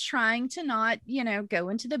home, trying to not, go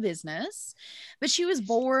into the business, but she was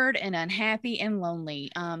bored and unhappy and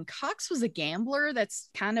lonely. Cox was a gambler. That's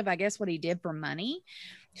kind of, I guess, what he did for money.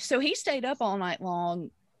 So he stayed up all night long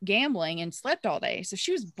gambling and slept all day. So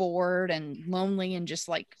she was bored and lonely and just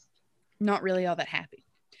like not really all that happy.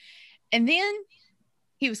 And then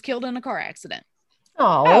he was killed in a car accident.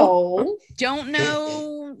 Oh, don't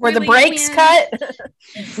know. Were the brakes cut?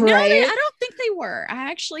 No, I don't think they were. I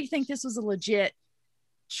actually think this was a legit,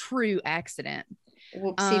 true accident.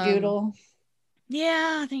 Whoopsie doodle.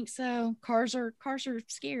 Yeah, I think so. Cars are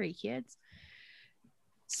scary, kids.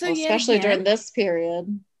 So well, especially during this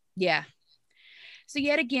period. Yeah. So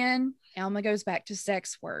yet again, Alma goes back to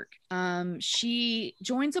sex work. She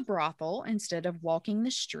joins a brothel instead of walking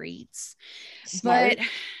the streets. Smart.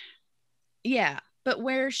 But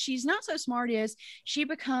where she's not so smart is she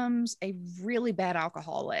becomes a really bad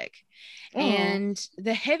alcoholic. And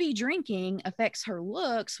the heavy drinking affects her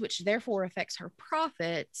looks, which therefore affects her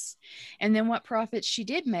profits. And then what profits she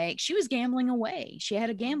did make, she was gambling away. She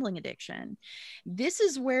had a gambling addiction. This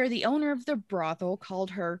is where the owner of the brothel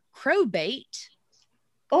called her crowbait.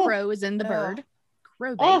 Crow is in the bird.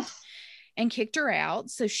 Crowbait. And kicked her out.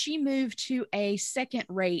 So she moved to a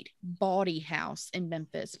second-rate bawdy house in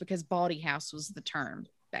Memphis because bawdy house was the term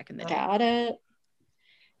back in the day. Got it.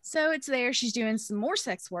 So it's there. She's doing some more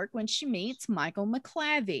sex work when she meets Michael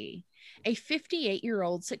McClavey, a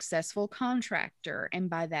 58-year-old successful contractor. And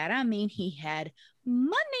by that, I mean he had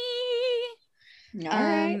money. All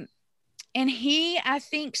right. And he, I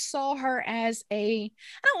think, saw her as I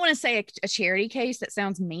don't want to say a charity case. That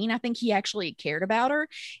sounds mean. I think he actually cared about her.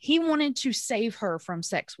 He wanted to save her from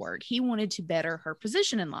sex work. He wanted to better her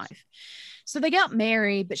position in life. So they got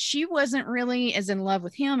married, but she wasn't really as in love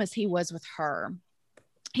with him as he was with her.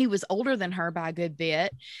 He was older than her by a good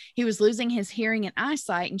bit. He was losing his hearing and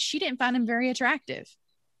eyesight, and she didn't find him very attractive.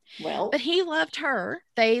 Well, but he loved her.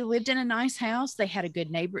 They lived in a nice house. They had a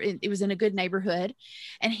good neighbor. It was in a good neighborhood,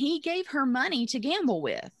 and he gave her money to gamble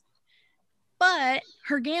with. But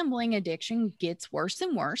her gambling addiction gets worse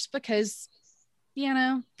and worse because,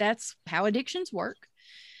 that's how addictions work.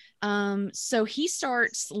 So he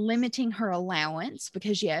starts limiting her allowance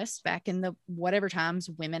because, yes, back in the whatever times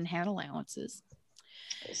women had allowances.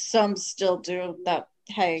 Some still do that.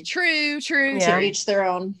 Hey, true. To each their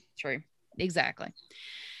own. True. Exactly.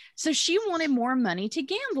 So she wanted more money to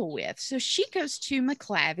gamble with. So she goes to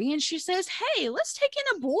McClavey and she says, hey, let's take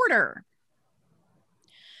in a boarder.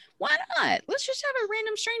 Why not? Let's just have a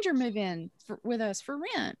random stranger move in with us for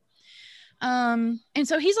rent. And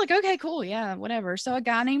so he's like, okay, cool. Yeah, whatever. So a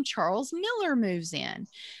guy named Charles Miller moves in.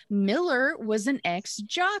 Miller was an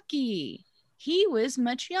ex-jockey. He was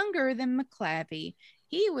much younger than McClavy.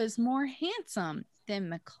 He was more handsome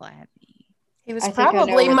than McClavy. He was I think I know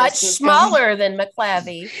probably where much this is smaller than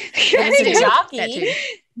McClavy. He was a That jockey. too.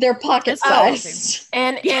 They're pocket That's sized.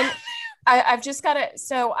 And I've just got to,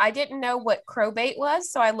 so I didn't know what crowbait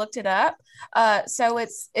was, so I looked it up. So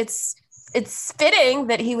it's fitting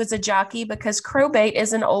that he was a jockey because crowbait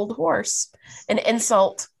is an old horse, an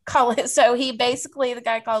insult. Call it. So he basically, the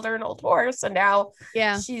guy called her an old horse, and now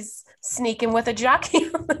she's sneaking with a jockey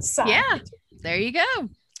on the side. Yeah, there you go.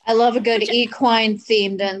 I love a good equine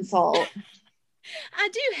themed insult. I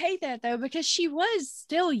do hate that though, because she was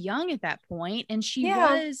still young at that point, and she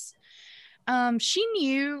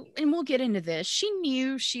knew, and we'll get into this, she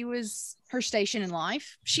knew she was her station in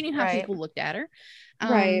life. She knew how people looked at her.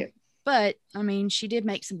 Right. But I mean, she did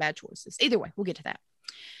make some bad choices. Either way, we'll get to that.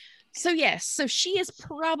 So yes, so she is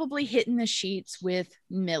probably hitting the sheets with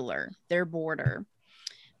Miller, their boarder.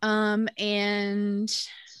 On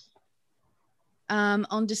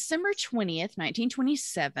December 20th,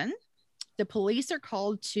 1927, the police are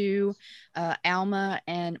called to Alma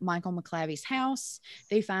and Michael McClavy's house.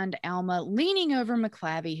 They find Alma leaning over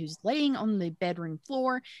McClavy, who's laying on the bedroom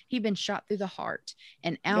floor. He'd been shot through the heart.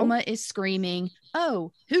 And Alma is screaming,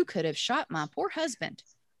 "Oh, who could have shot my poor husband?"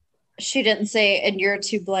 She didn't say, "And you're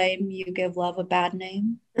to blame. You give love a bad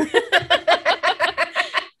name."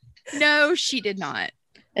 No, she did not.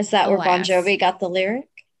 Is that where Bon Alas. Jovi got the lyric?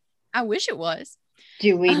 I wish it was.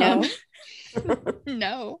 Do we know?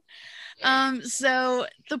 No. So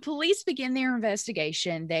the police begin their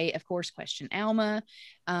investigation. They, of course, question Alma.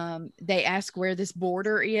 They ask where this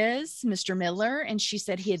boarder is, Mr. Miller, and she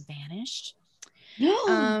said he had vanished.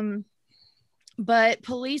 But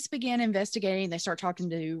police began investigating. They start talking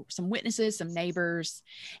to some witnesses, some neighbors,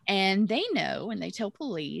 and they know, and they tell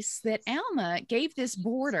police that Alma gave this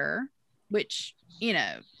boarder, which, you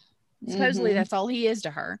know, supposedly that's all he is to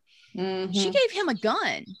her. She gave him a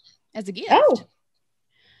gun as a gift. Oh,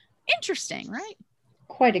 interesting, right?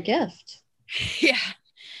 Quite a gift. Yeah.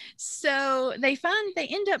 So they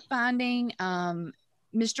end up finding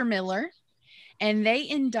Mr. Miller, and they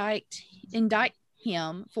indict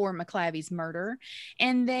him for McClavy's murder,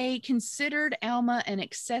 and they considered Alma an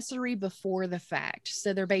accessory before the fact.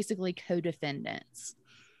 So they're basically co-defendants.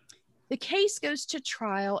 The case goes to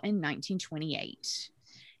trial in 1928.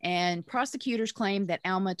 And prosecutors claim that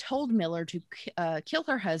Alma told Miller to kill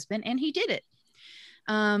her husband, and he did it.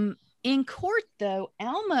 In court, though,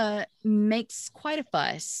 Alma makes quite a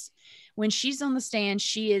fuss. When she's on the stand,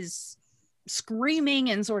 she is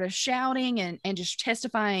screaming and sort of shouting and just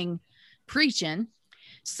testifying, preaching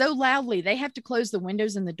so loudly they have to close the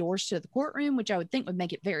windows and the doors to the courtroom, which I would think would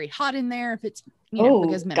make it very hot in there if it's, you know,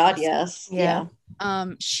 because Memphis. God, yes. Yeah.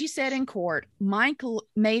 She said in court, "Michael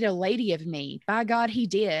made a lady of me. By God, he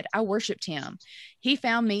did. I worshiped him. He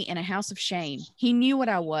found me in a house of shame. He knew what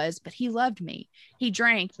I was, but he loved me. He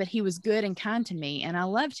drank, but he was good and kind to me, and I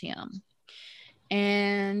loved him."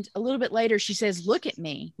 And a little bit later, she says, look at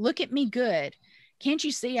me good. Can't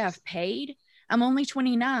you see I've paid? I'm only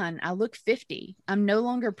 29. I look 50. I'm no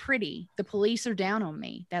longer pretty. The police are down on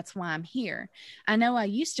me. That's why I'm here. I know I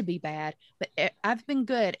used to be bad, but I've been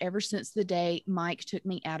good ever since the day Mike took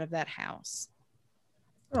me out of that house.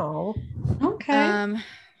 Oh, okay.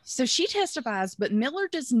 So she testifies, but Miller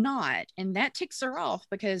does not. And that ticks her off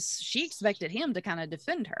because she expected him to kind of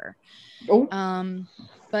defend her.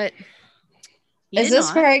 But is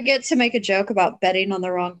this where I get to make a joke about betting on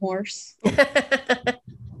the wrong horse?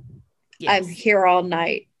 Yes. I'm here all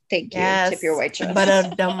night. Thank you. Yes. Tip your waitress.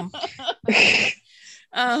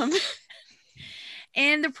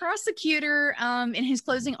 And the prosecutor, in his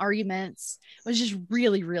closing arguments, was just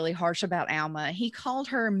really, really harsh about Alma. He called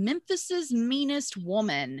her Memphis's meanest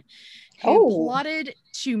woman, who plotted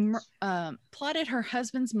her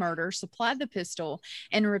husband's murder, supplied the pistol,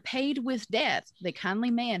 and repaid with death the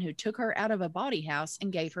kindly man who took her out of a bawdy house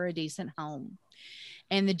and gave her a decent home.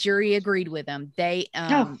 And the jury agreed with him. They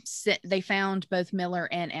found both Miller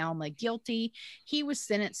and Alma guilty. He was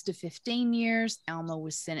sentenced to 15 years. Alma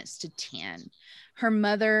was sentenced to 10. Her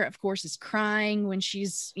mother, of course, is crying when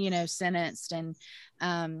she's, sentenced. And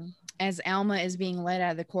as Alma is being led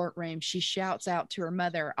out of the courtroom, she shouts out to her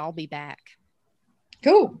mother, "I'll be back."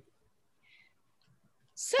 Cool.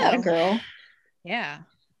 So, that a girl. Yeah.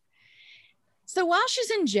 So while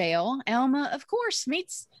she's in jail, Alma, of course,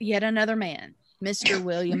 meets yet another man. Mr.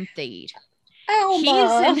 William Theed.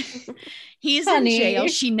 Alma. He's in jail.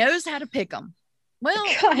 She knows how to pick him. Well,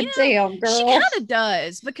 God damn, girl. she kind of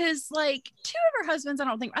does, because like two of her husbands,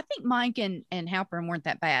 I think Mike and Halpern weren't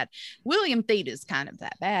that bad. William Thede is kind of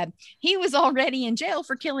that bad. He was already in jail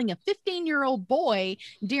for killing a 15-year-old boy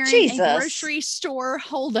during a grocery store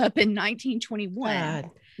holdup in 1921.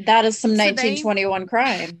 God. That is some 1921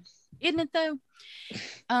 crime. Isn't it though?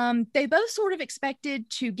 They both sort of expected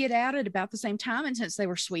to get out at about the same time, and since they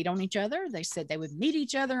were sweet on each other, they said they would meet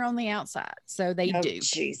each other on the outside. So they do.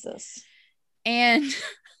 Jesus. And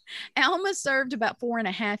Alma served about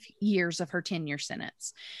 4.5 years of her 10-year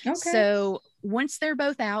sentence. Okay. So once they're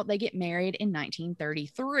both out, they get married in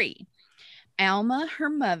 1933. Alma,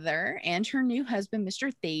 her mother, and her new husband,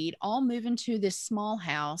 Mr. Thede, all move into this small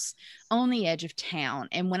house on the edge of town.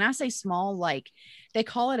 And when I say small, like they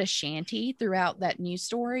call it a shanty throughout that news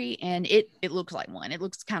story, and it looks like one. It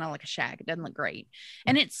looks kind of like a shack. It doesn't look great.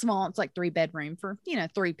 And it's small. It's like 3-bedroom for,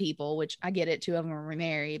 3 people, which I get it. 2 of them are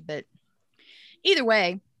remarried, but either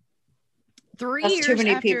way, 3 years too many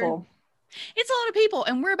after, people. It's a lot of people,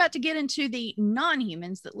 and we're about to get into the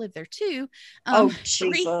non-humans that live there too.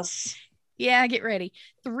 Jesus. Yeah, get ready.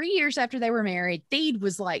 3 years after they were married, Thede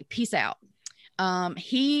was like, peace out.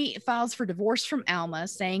 He files for divorce from Alma,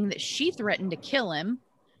 saying that she threatened to kill him.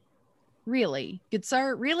 Really? Good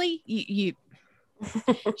sir? Really? You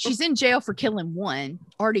she's in jail for killing one.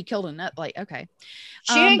 Already killed another. Like, okay.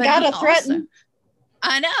 She ain't got to threaten.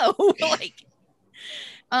 I know. Like,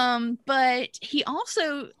 but he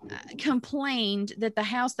also complained that the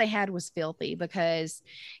house they had was filthy because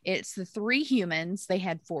it's the 3 humans. They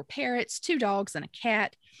had 4 parrots, 2 dogs, and a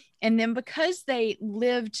cat. And then because they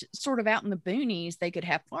lived sort of out in the boonies, they could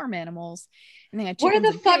have farm animals. And they had where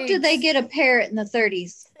the fuck pigs. did they get a parrot in the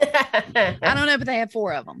 30s? I don't know, but they had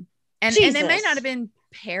 4 of them. And they may not have been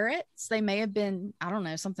parrots. They may have been, I don't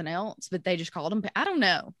know, something else, but they just called them. I don't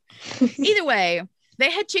know. Either way,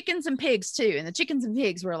 they had chickens and pigs too, and the chickens and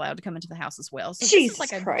pigs were allowed to come into the house as well. So Jesus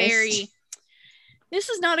this is like Christ. this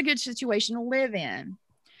is not a good situation to live in.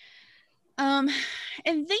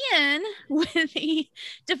 And then when the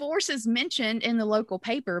divorce is mentioned in the local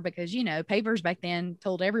paper, because papers back then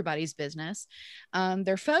told everybody's business,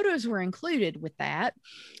 their photos were included with that.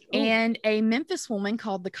 Ooh. And a Memphis woman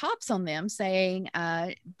called the cops on them, saying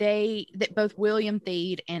that both William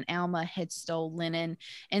Thede and Alma had stole linen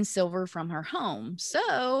and silver from her home.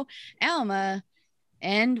 So Alma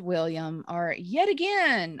and William are yet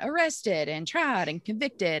again arrested and tried and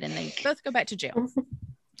convicted, and they both go back to jail.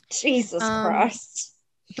 Jesus Christ.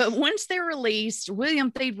 But once they're released,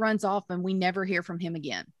 William Thede runs off and we never hear from him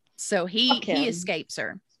again. So he escapes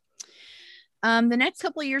her. The next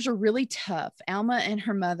couple of years are really tough. Alma and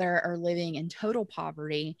her mother are living in total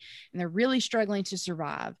poverty, and they're really struggling to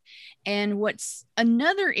survive. And what's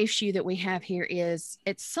another issue that we have here is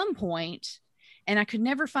at some point, and I could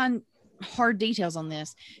never find hard details on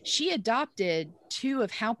this, she adopted 2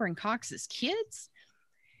 of Halpern Cox's kids,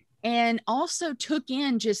 and also took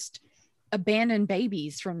in just abandoned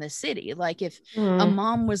babies from the city. Like if a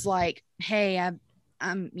mom was like, hey,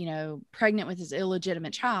 I'm pregnant with this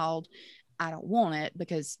illegitimate child, I don't want it,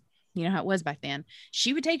 because you know how it was back then,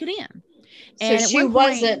 she would take it in. And so she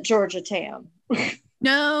wasn't Georgia Tam.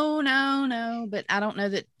 No, but I don't know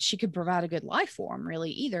that she could provide a good life for them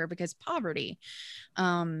really either, because poverty,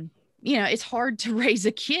 it's hard to raise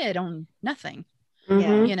a kid on nothing.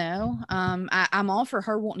 I'm all for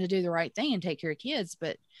her wanting to do the right thing and take care of kids,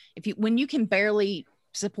 but when you can barely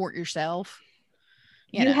support yourself,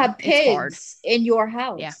 you have pigs in your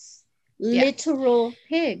house. Literal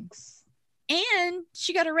pigs. And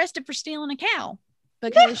she got arrested for stealing a cow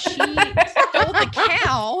because she stole the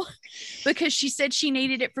cow because she said she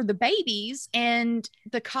needed it for the babies, and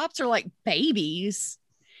the cops are like, babies?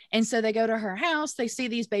 And so they go to her house, they see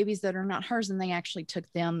these babies that are not hers, and they actually took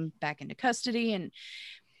them back into custody. And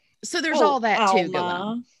so there's all that too going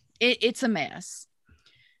on. It's a mess.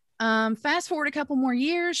 Fast forward a couple more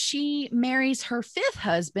years, she marries her 5th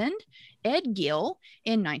husband, Ed Gill,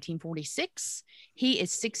 in 1946. He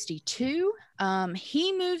is 62.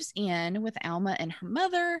 He moves in with Alma and her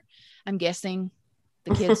mother. I'm guessing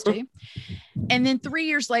the kids do. And then 3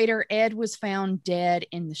 years later, Ed was found dead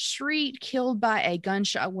in the street, killed by a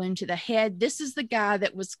gunshot wound to the head. This is the guy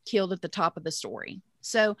that was killed at the top of the story.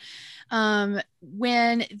 So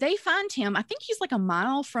when they find him, I think he's like a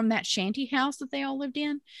mile from that shanty house that they all lived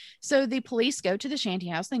in. So the police go to the shanty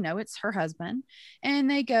house. They know it's her husband, and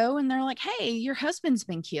they go and they're like, hey, your husband's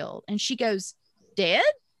been killed. And she goes, dead?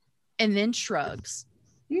 And then shrugs.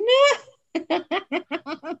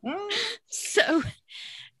 So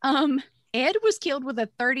Ed was killed with a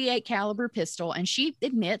 .38 caliber pistol, and she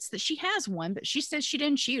admits that she has one, but she says she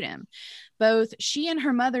didn't shoot him. Both she and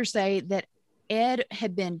her mother say that Ed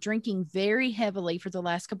had been drinking very heavily for the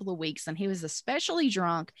last couple of weeks, and he was especially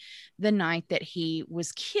drunk the night that he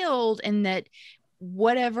was killed, and that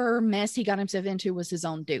whatever mess he got himself into was his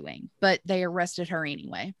own doing, but they arrested her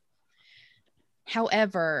anyway.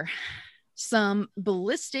 However, some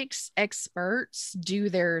ballistics experts do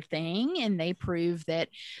their thing, and they prove that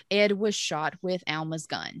Ed was shot with Alma's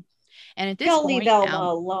gun. And at this Don't point, leave Alma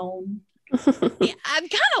alone. yeah, I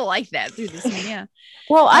kind of like that through this one. Yeah.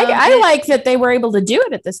 Well, I like that they were able to do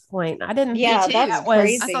it at this point. I didn't. Yeah, think that's that was,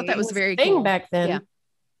 crazy. I thought that was very thing cool back then. Yeah.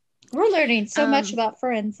 We're learning so much about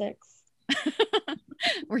forensics.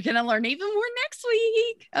 We're gonna learn even more next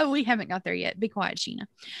week. Oh, we haven't got there yet. Be quiet, Sheena.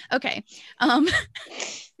 Okay.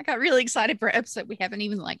 I got really excited for an episode we haven't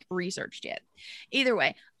even like researched yet. Either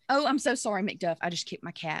way. Oh, I'm so sorry, McDuff. I just kicked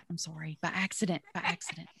my cat. I'm sorry. By accident. I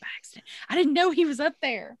didn't know he was up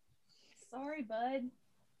there. Sorry, bud.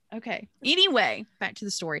 Okay. Anyway, back to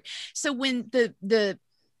the story. So when the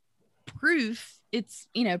proof, it's,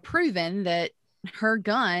 proven that her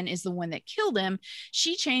gun is the one that killed him,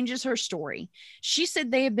 she changes her story. She said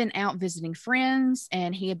they had been out visiting friends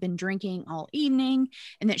and he had been drinking all evening,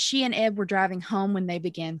 and that she and Ed were driving home when they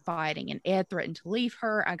began fighting, and Ed threatened to leave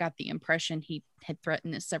her. I got the impression he had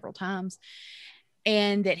threatened this several times,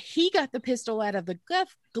 and that he got the pistol out of the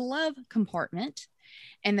glove compartment,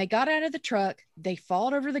 and they got out of the truck. They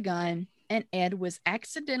fought over the gun, and Ed was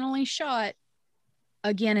accidentally shot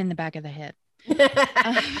again in the back of the head.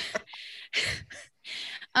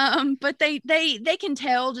 But they can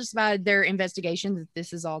tell just by their investigation that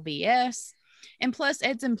this is all BS. And plus,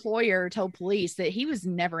 Ed's employer told police that he was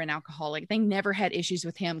never an alcoholic. They never had issues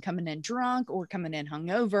with him coming in drunk or coming in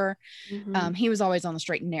hungover. Mm-hmm. He was always on the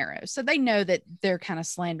straight and narrow. So they know that they're kind of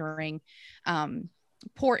slandering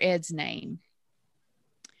poor Ed's name.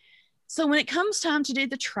 So when it comes time to do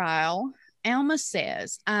the trial, Alma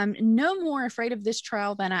says, "I'm no more afraid of this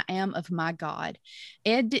trial than I am of my God.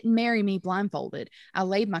 Ed didn't marry me blindfolded. I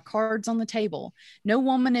laid my cards on the table. No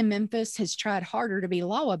woman in Memphis has tried harder to be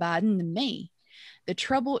law-abiding than me. The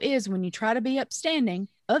trouble is when you try to be upstanding,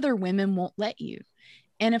 other women won't let you.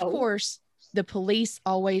 And of course, the police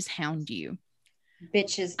always hound you."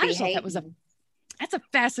 Bitches I just thought that's a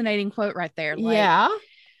fascinating quote right there. Like, yeah.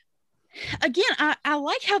 Again, I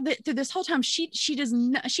like how through this whole time she has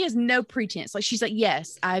no pretense. Like, she's like,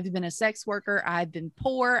 yes, I've been a sex worker, I've been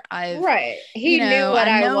poor, right. He knew what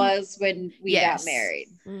I was when we got married.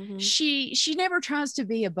 Mm-hmm. She never tries to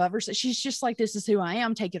be above herself. She's just like, this is who I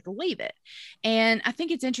am, take it or leave it. And I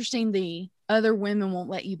think it's interesting the other women won't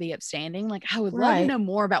let you be upstanding. Like, I would love to know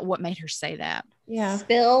more about what made her say that. Yeah.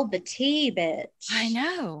 Spill the tea, bitch. I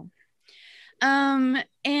know.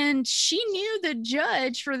 And she knew the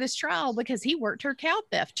judge for this trial because he worked her cow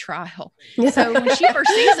theft trial. So when she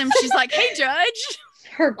first sees him, she's like, "Hey, judge."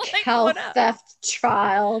 Her cow theft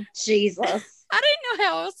trial. Jesus. I didn't know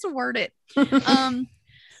how else to word it.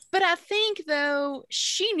 But I think, though,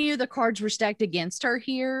 she knew the cards were stacked against her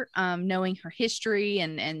here, knowing her history,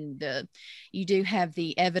 and you do have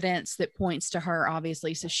the evidence that points to her,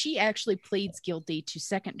 obviously. So she actually pleads guilty to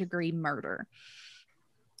second-degree murder.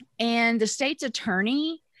 And the state's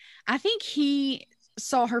attorney, I think he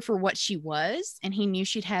saw her for what she was, and he knew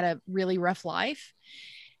she'd had a really rough life.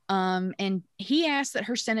 And he asked that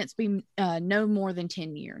her sentence be no more than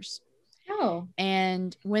 10 years. Oh.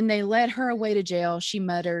 And when they led her away to jail, she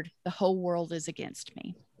muttered, "The whole world is against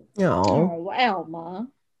me." Oh, Alma.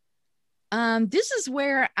 This is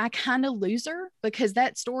where I kind of lose her, because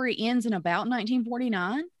that story ends in about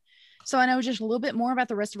 1949. So I know just a little bit more about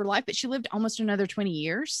the rest of her life, but she lived almost another 20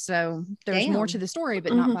 years. So there's more to the story,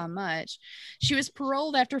 but not by much. She was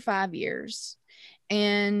paroled after 5 years.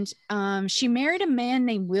 And she married a man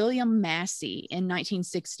named William Massey in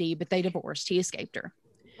 1960, but they divorced. He escaped her.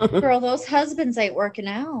 Girl, those husbands ain't working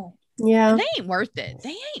out. Yeah. They ain't worth it.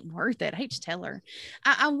 I hate to tell her.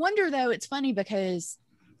 I wonder, though, it's funny because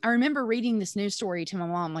I remember reading this news story to my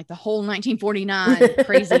mom, like the whole 1949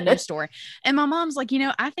 crazy news story. And my mom's like,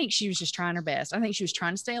 I think she was just trying her best. I think she was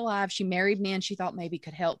trying to stay alive. She married men she thought maybe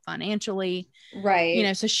could help financially.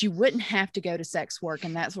 Right. So she wouldn't have to go to sex work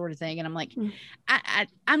and that sort of thing. And I'm like,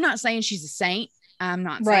 I'm not saying she's a saint. I'm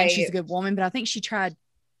not saying she's a good woman, but I think she tried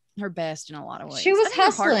her best in a lot of ways. She was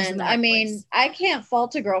hustling. I can't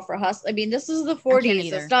fault a girl for hustling. I mean, this is the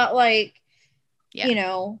 40s. It's not like,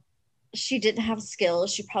 she didn't have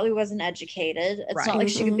skills. She probably wasn't educated. It's not like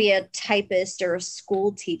she could be a typist or a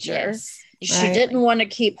school teacher. Yes, exactly. She didn't want to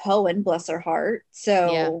keep hoeing, bless her heart.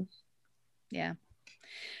 So yeah.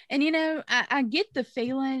 And, I get the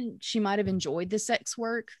feeling she might have enjoyed the sex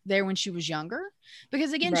work there when she was younger,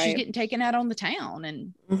 because again, she's Right. getting taken out on the town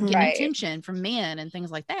and Mhm. getting Right. attention from men and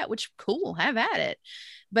things like that, which cool, have at it.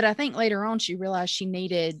 But I think later on she realized she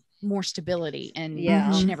needed more stability, and Yeah.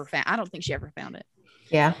 I don't think she ever found it.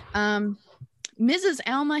 Yeah. Mrs.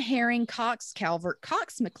 Alma Herring Cox Calvert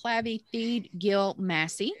Cox McClavey Theed Gill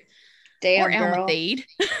Massey, Damn, or Alma girl. Theed,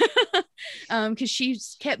 because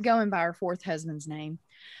she's kept going by her fourth husband's name.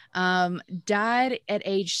 Died at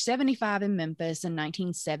age 75 in Memphis in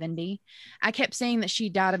 1970. I kept saying that she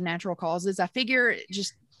died of natural causes. I figure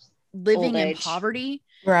just living Old in age. poverty,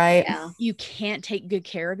 Right. Yeah. you can't take good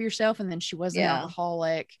care of yourself. And then she was an Yeah.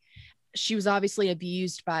 alcoholic. She was obviously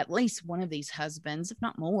abused by at least one of these husbands, if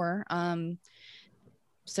not more.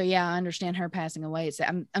 So yeah, I understand her passing away.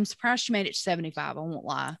 I'm surprised she made it to 75. I won't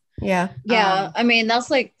lie. Yeah. Yeah. I mean,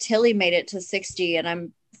 that's like Tilly made it to 60, and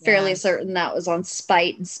I'm fairly Yeah. certain that was on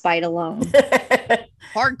spite and spite alone.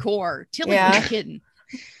 Hardcore. Tilly Yeah. was kidding.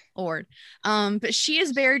 Lord. But she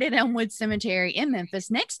is buried at Elmwood Cemetery in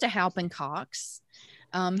Memphis next to Halpin Cox.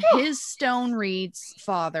 His stone reads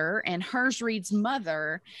father and hers reads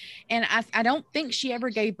mother. And I don't think she ever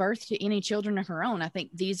gave birth to any children of her own. I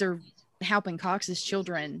think these are Halpin Cox's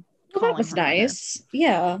children. Well, that was nice.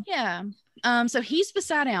 Yeah. Yeah. So he's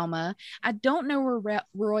beside Alma. I don't know where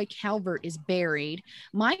Roy Calvert is buried.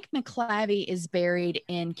 Mike McClavey is buried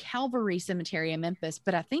in Calvary Cemetery in Memphis,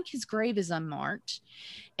 but I think his grave is unmarked.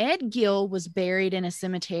 Ed Gill was buried in a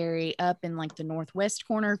cemetery up in like the northwest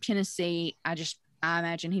corner of Tennessee. I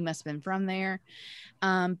imagine he must have been from there.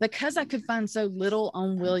 Because I could find so little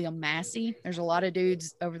on William Massey. There's a lot of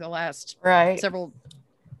dudes over the last several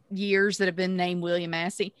years that have been named William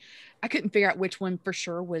Massey. I couldn't figure out which one for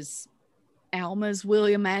sure was Alma's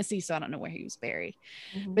William Massey, so I don't know where he was buried.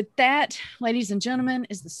 Mhm. But that, ladies and gentlemen,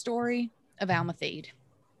 is the story of Alma Theed.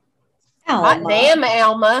 Hot damn,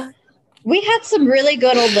 Alma. We had some really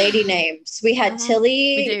good old lady names. We had Mhm.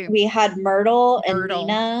 Tilly, we had Myrtle and Myrtle.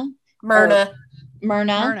 Nina. Myrna.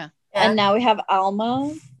 Myrna. Yeah. And now we have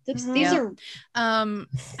Alma. Mhm. These Yeah. are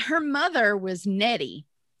Her mother was Nettie,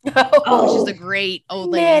 Oh, which is a great old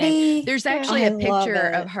lady name. Nettie. There's actually I a love picture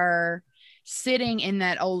it. of her sitting in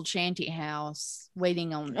that old shanty house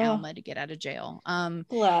waiting on Oh. Alma to get out of jail.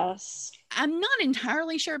 blessed. I'm not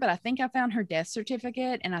entirely sure, but I think I found her death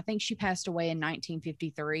certificate, and I think she passed away in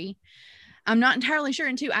 1953. I'm not entirely sure.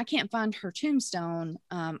 And two, I can't find her tombstone.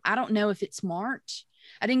 I don't know if it's marked.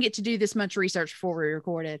 I didn't get to do this much research before we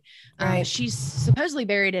recorded. Right. She's supposedly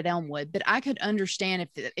buried at Elmwood, but I could understand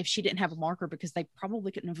if she didn't have a marker, because they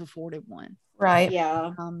probably couldn't have afforded one. Right.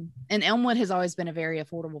 Yeah. And Elmwood has always been a very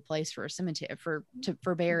affordable place for a cemetery for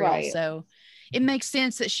burial. Right. So it makes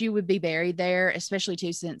sense that she would be buried there, especially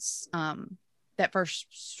too, since that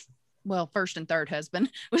first and third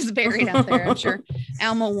husband was buried out there. I'm sure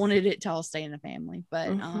Alma wanted it to all stay in the family, but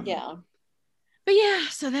Yeah. but yeah,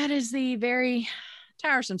 so that is the very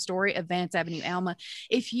tiresome story of Vance Avenue Alma.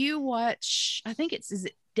 If you watch, I think is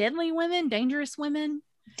it Deadly Women, Dangerous Women?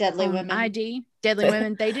 Deadly Women. ID, Deadly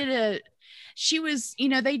Women. They did she was,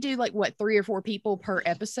 they do like 3 or 4 people per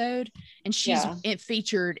episode, and she's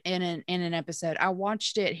featured in an episode. I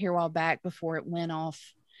watched it here a while back before it went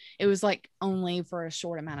off. It was like only for a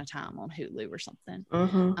short amount of time on Hulu or something.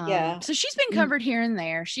 Mm-hmm. So she's been covered here and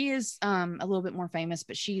there. She is a little bit more famous,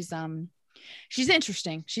 but she's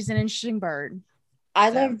interesting. She's an interesting bird. I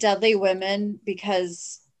love Deadly Women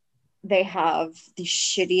because they have the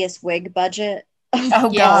shittiest wig budget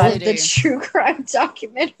of all of the true crime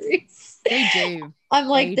documentaries. They do. I'm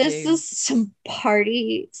like, this is some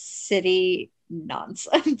Party City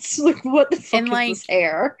nonsense. Like, what the fuck is this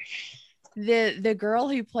hair? The girl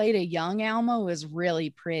who played a young Alma was really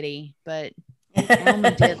pretty, but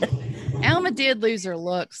Alma did lose her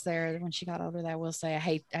looks there when she got older. I will say, I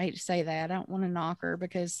hate to say that. I don't want to knock her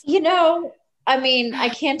because I mean, I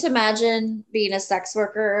can't imagine being a sex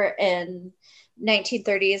worker in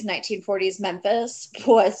 1930s, 1940s Memphis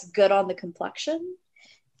was good on the complexion.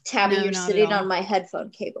 Tabby, you're sitting on my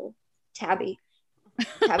headphone cable. Tabby,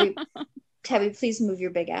 please move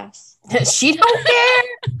your big ass. She don't care.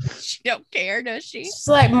 She don't care, does she? She's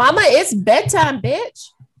like, Mama, it's bedtime, bitch.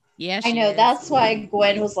 Yeah, I know. is. That's why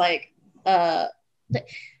Gwen was like,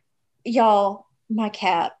 y'all, my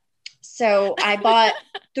cat. So I bought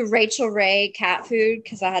the Rachel Ray cat food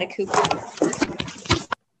because I had a coupon.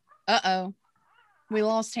 Uh-oh. We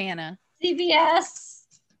lost Hannah. CVS.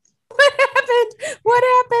 What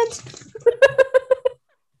happened?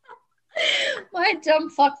 My dumb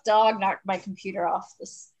fuck dog knocked my computer off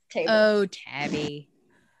this table. Oh, Tabby.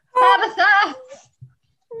 Tabitha.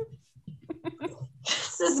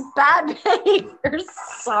 is bad behavior.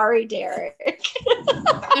 Sorry, Derek.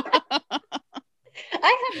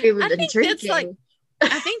 I haven't even been drinking.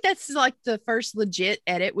 I think that's like the first legit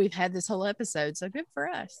edit we've had this whole episode. So good for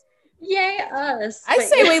us. Yay, us. I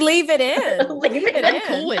say we leave it in. Leave it I'm in.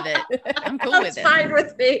 cool with it. I'm cool That's with it. fine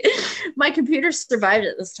with me. My computer survived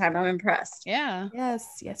it this time. I'm impressed. Yeah.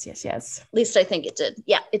 Yes. At least I think it did.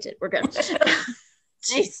 Yeah, it did. We're good.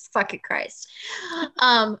 Jeez fucking Christ.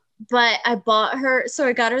 But I bought her, so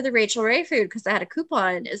I got her the Rachel Ray food because I had a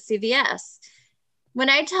coupon at CVS. When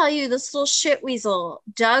I tell you this little shit weasel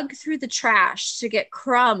dug through the trash to get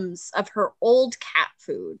crumbs of her old cat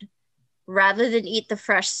food rather than eat the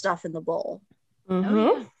fresh stuff in the bowl. Mm-hmm.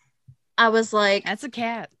 Oh, yeah. I was like, That's a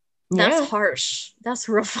cat. that's harsh. That's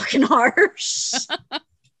real fucking harsh.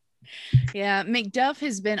 Yeah, McDuff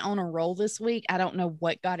has been on a roll this week. I don't know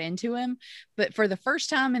what got into him, but for the first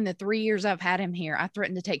time in the 3 years I've had him here, I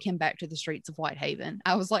threatened to take him back to the streets of Whitehaven.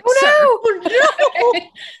 I was like,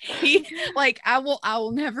 he, like, I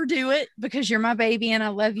will never do it because you're my baby and I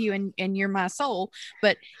love you and you're my soul,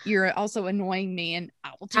 but you're also annoying me and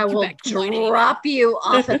I will take I you will back to Whitehaven. drop you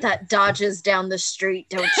off at that Dodges down the street.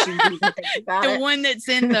 Don't you even think about The it. one that's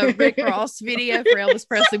in the Rick Ross video for Elvis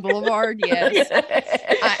Presley Boulevard. Yes.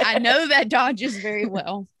 I know that Dodges very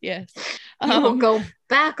well. Yes. You will go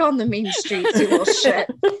back on the mean streets, you little shit.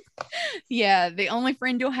 Yeah. The only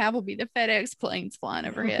friend you'll have will be the FedEx planes flying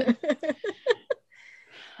overhead.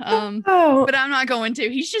 But I'm not going to.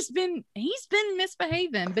 He's been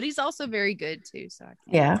misbehaving, but he's also very good too. So I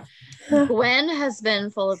can't. Yeah. Gwen has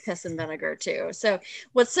been full of piss and vinegar too. So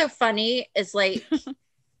what's so funny is like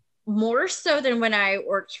more so than when I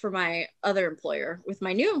worked for my other employer with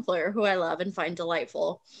my new employer, who I love and find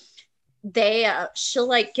delightful. She'll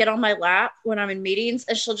like get on my lap when I'm in meetings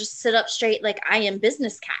and she'll just sit up straight like I am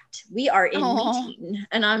business cat. We are in meeting.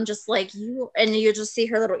 And I'm just like you just see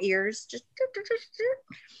her little ears just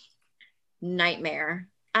nightmare.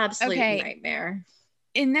 Absolute nightmare.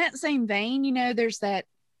 In that same vein, you know, there's that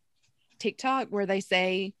TikTok where they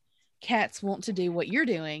say cats want to do what you're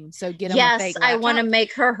doing. So get them a fake laptop. I want to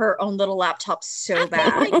make her own little laptop so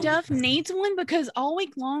bad. I think Duff needs one because all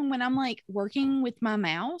week long when I'm like working with my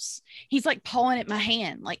mouse, he's like pawing at my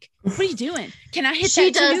hand. Like, what are you doing? Can I hit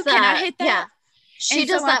that too? Can I hit that? Yeah. She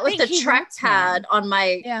does that with the trackpad on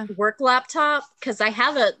my work laptop because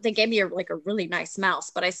they gave me like a really nice mouse,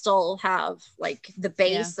 but I still have like the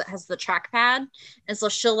base that has the trackpad. And so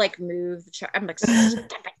she'll like move the I'm like, stop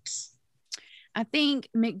it. I think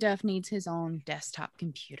McDuff needs his own desktop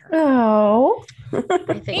computer. Oh.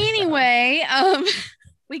 Anyway,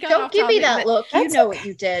 we got Don't give me that look. You know what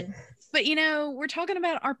you did. But you know, we're talking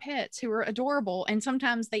about our pets who are adorable, and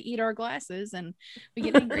sometimes they eat our glasses, and we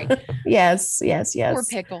get angry. Yes. Poor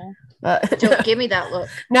Pickle. Don't give me that look.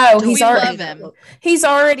 No, we love him. He's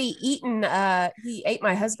already eaten. He ate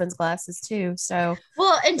my husband's glasses too. So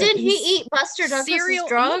and didn't he eat Buster Douglas's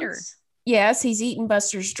drugs? Eater. Yes, he's eaten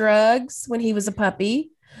Buster's drugs when he was a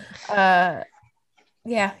puppy. Did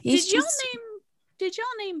y'all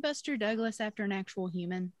name Buster Douglas after an actual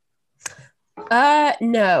human?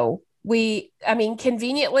 No.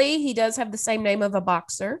 Conveniently, he does have the same name of a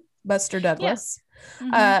boxer, Buster Douglas.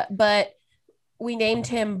 Yeah. But we named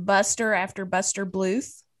him Buster after Buster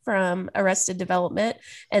Bluth from Arrested Development,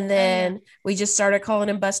 and then we just started calling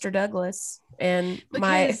him Buster Douglas. And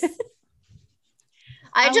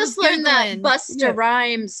I just learned that Buster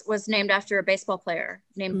Rhymes was named after a baseball player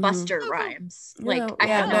named Buster Rhymes. I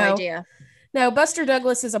had no idea. No, Buster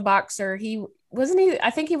Douglas is a boxer.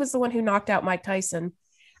 I think he was the one who knocked out Mike Tyson.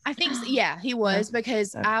 I think so. Yeah, he was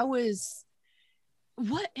because it was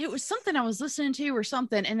something I was listening to or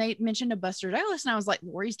something, and they mentioned a Buster Douglas, and I was like,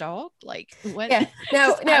 Lori's dog? Like, what? Yeah.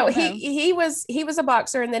 No, he was a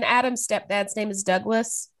boxer, and then Adam's stepdad's name is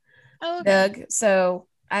Douglas. Oh, okay. Doug. So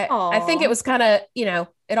I think it was kind of,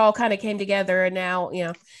 it all kind of came together, and now,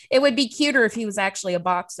 it would be cuter if he was actually a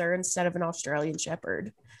boxer instead of an Australian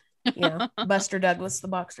Shepherd. Buster Douglas, the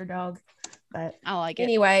boxer dog. But I like it.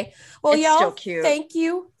 Anyway, well, y'all, thank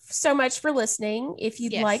you so much for listening. If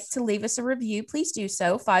you'd like to leave us a review, please do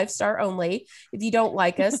so. 5-star only. If you don't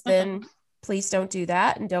like us, then please don't do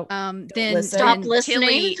that, and don't listen. Stop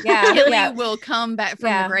listening. Tilly will come back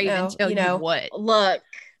from the grave and tell you what. Look,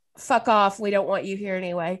 fuck off. We don't want you here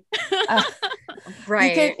anyway.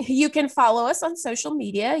 Right. You can follow us on social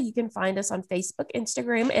media. You can find us on Facebook,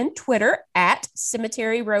 Instagram, and Twitter at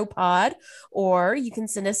Cemetery Row Pod, or you can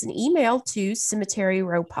send us an email to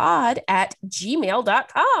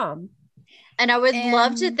cemeteryrowpod@gmail.com. And I would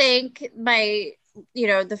love to thank my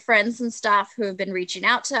the friends and stuff who have been reaching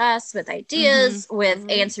out to us with ideas, with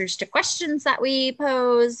answers to questions that we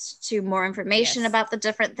posed, to more information about the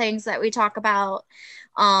different things that we talk about.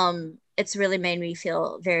 It's really made me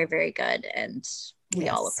feel very, very good, and we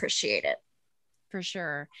all appreciate it. For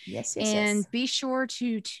sure. Yes. And be sure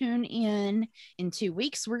to tune in 2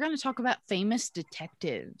 weeks. We're going to talk about famous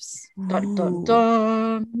detectives. Dun, dun,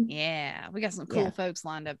 dun. Yeah, we got some cool folks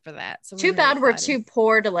lined up for that. So too bad we're too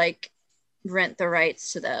poor to like rent the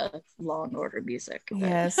rights to the Law and Order music.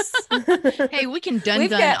 Yes. Hey, we can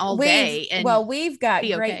done all day. And we've got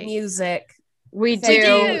great music. We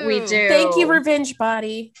do. Thank you, Revenge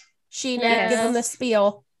Body. Sheena, give them the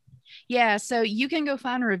spiel. Yeah, so you can go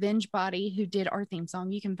find Revenge Body, who did our theme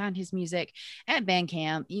song. You can find his music at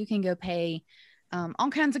Bandcamp. You can go pay all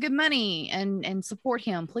kinds of good money and support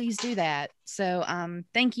him. Please do that. So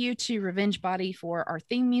thank you to Revenge Body for our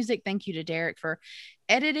theme music. Thank you to Derek for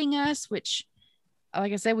editing us, which,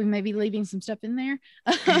 like I said, we may be leaving some stuff in there.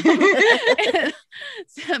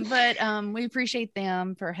 But we appreciate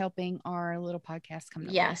them for helping our little podcast come to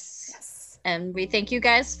life. Yes. And we thank you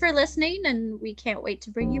guys for listening, and we can't wait to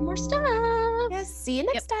bring you more stuff. Yes. See you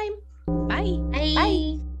next time. Bye.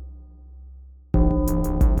 Bye.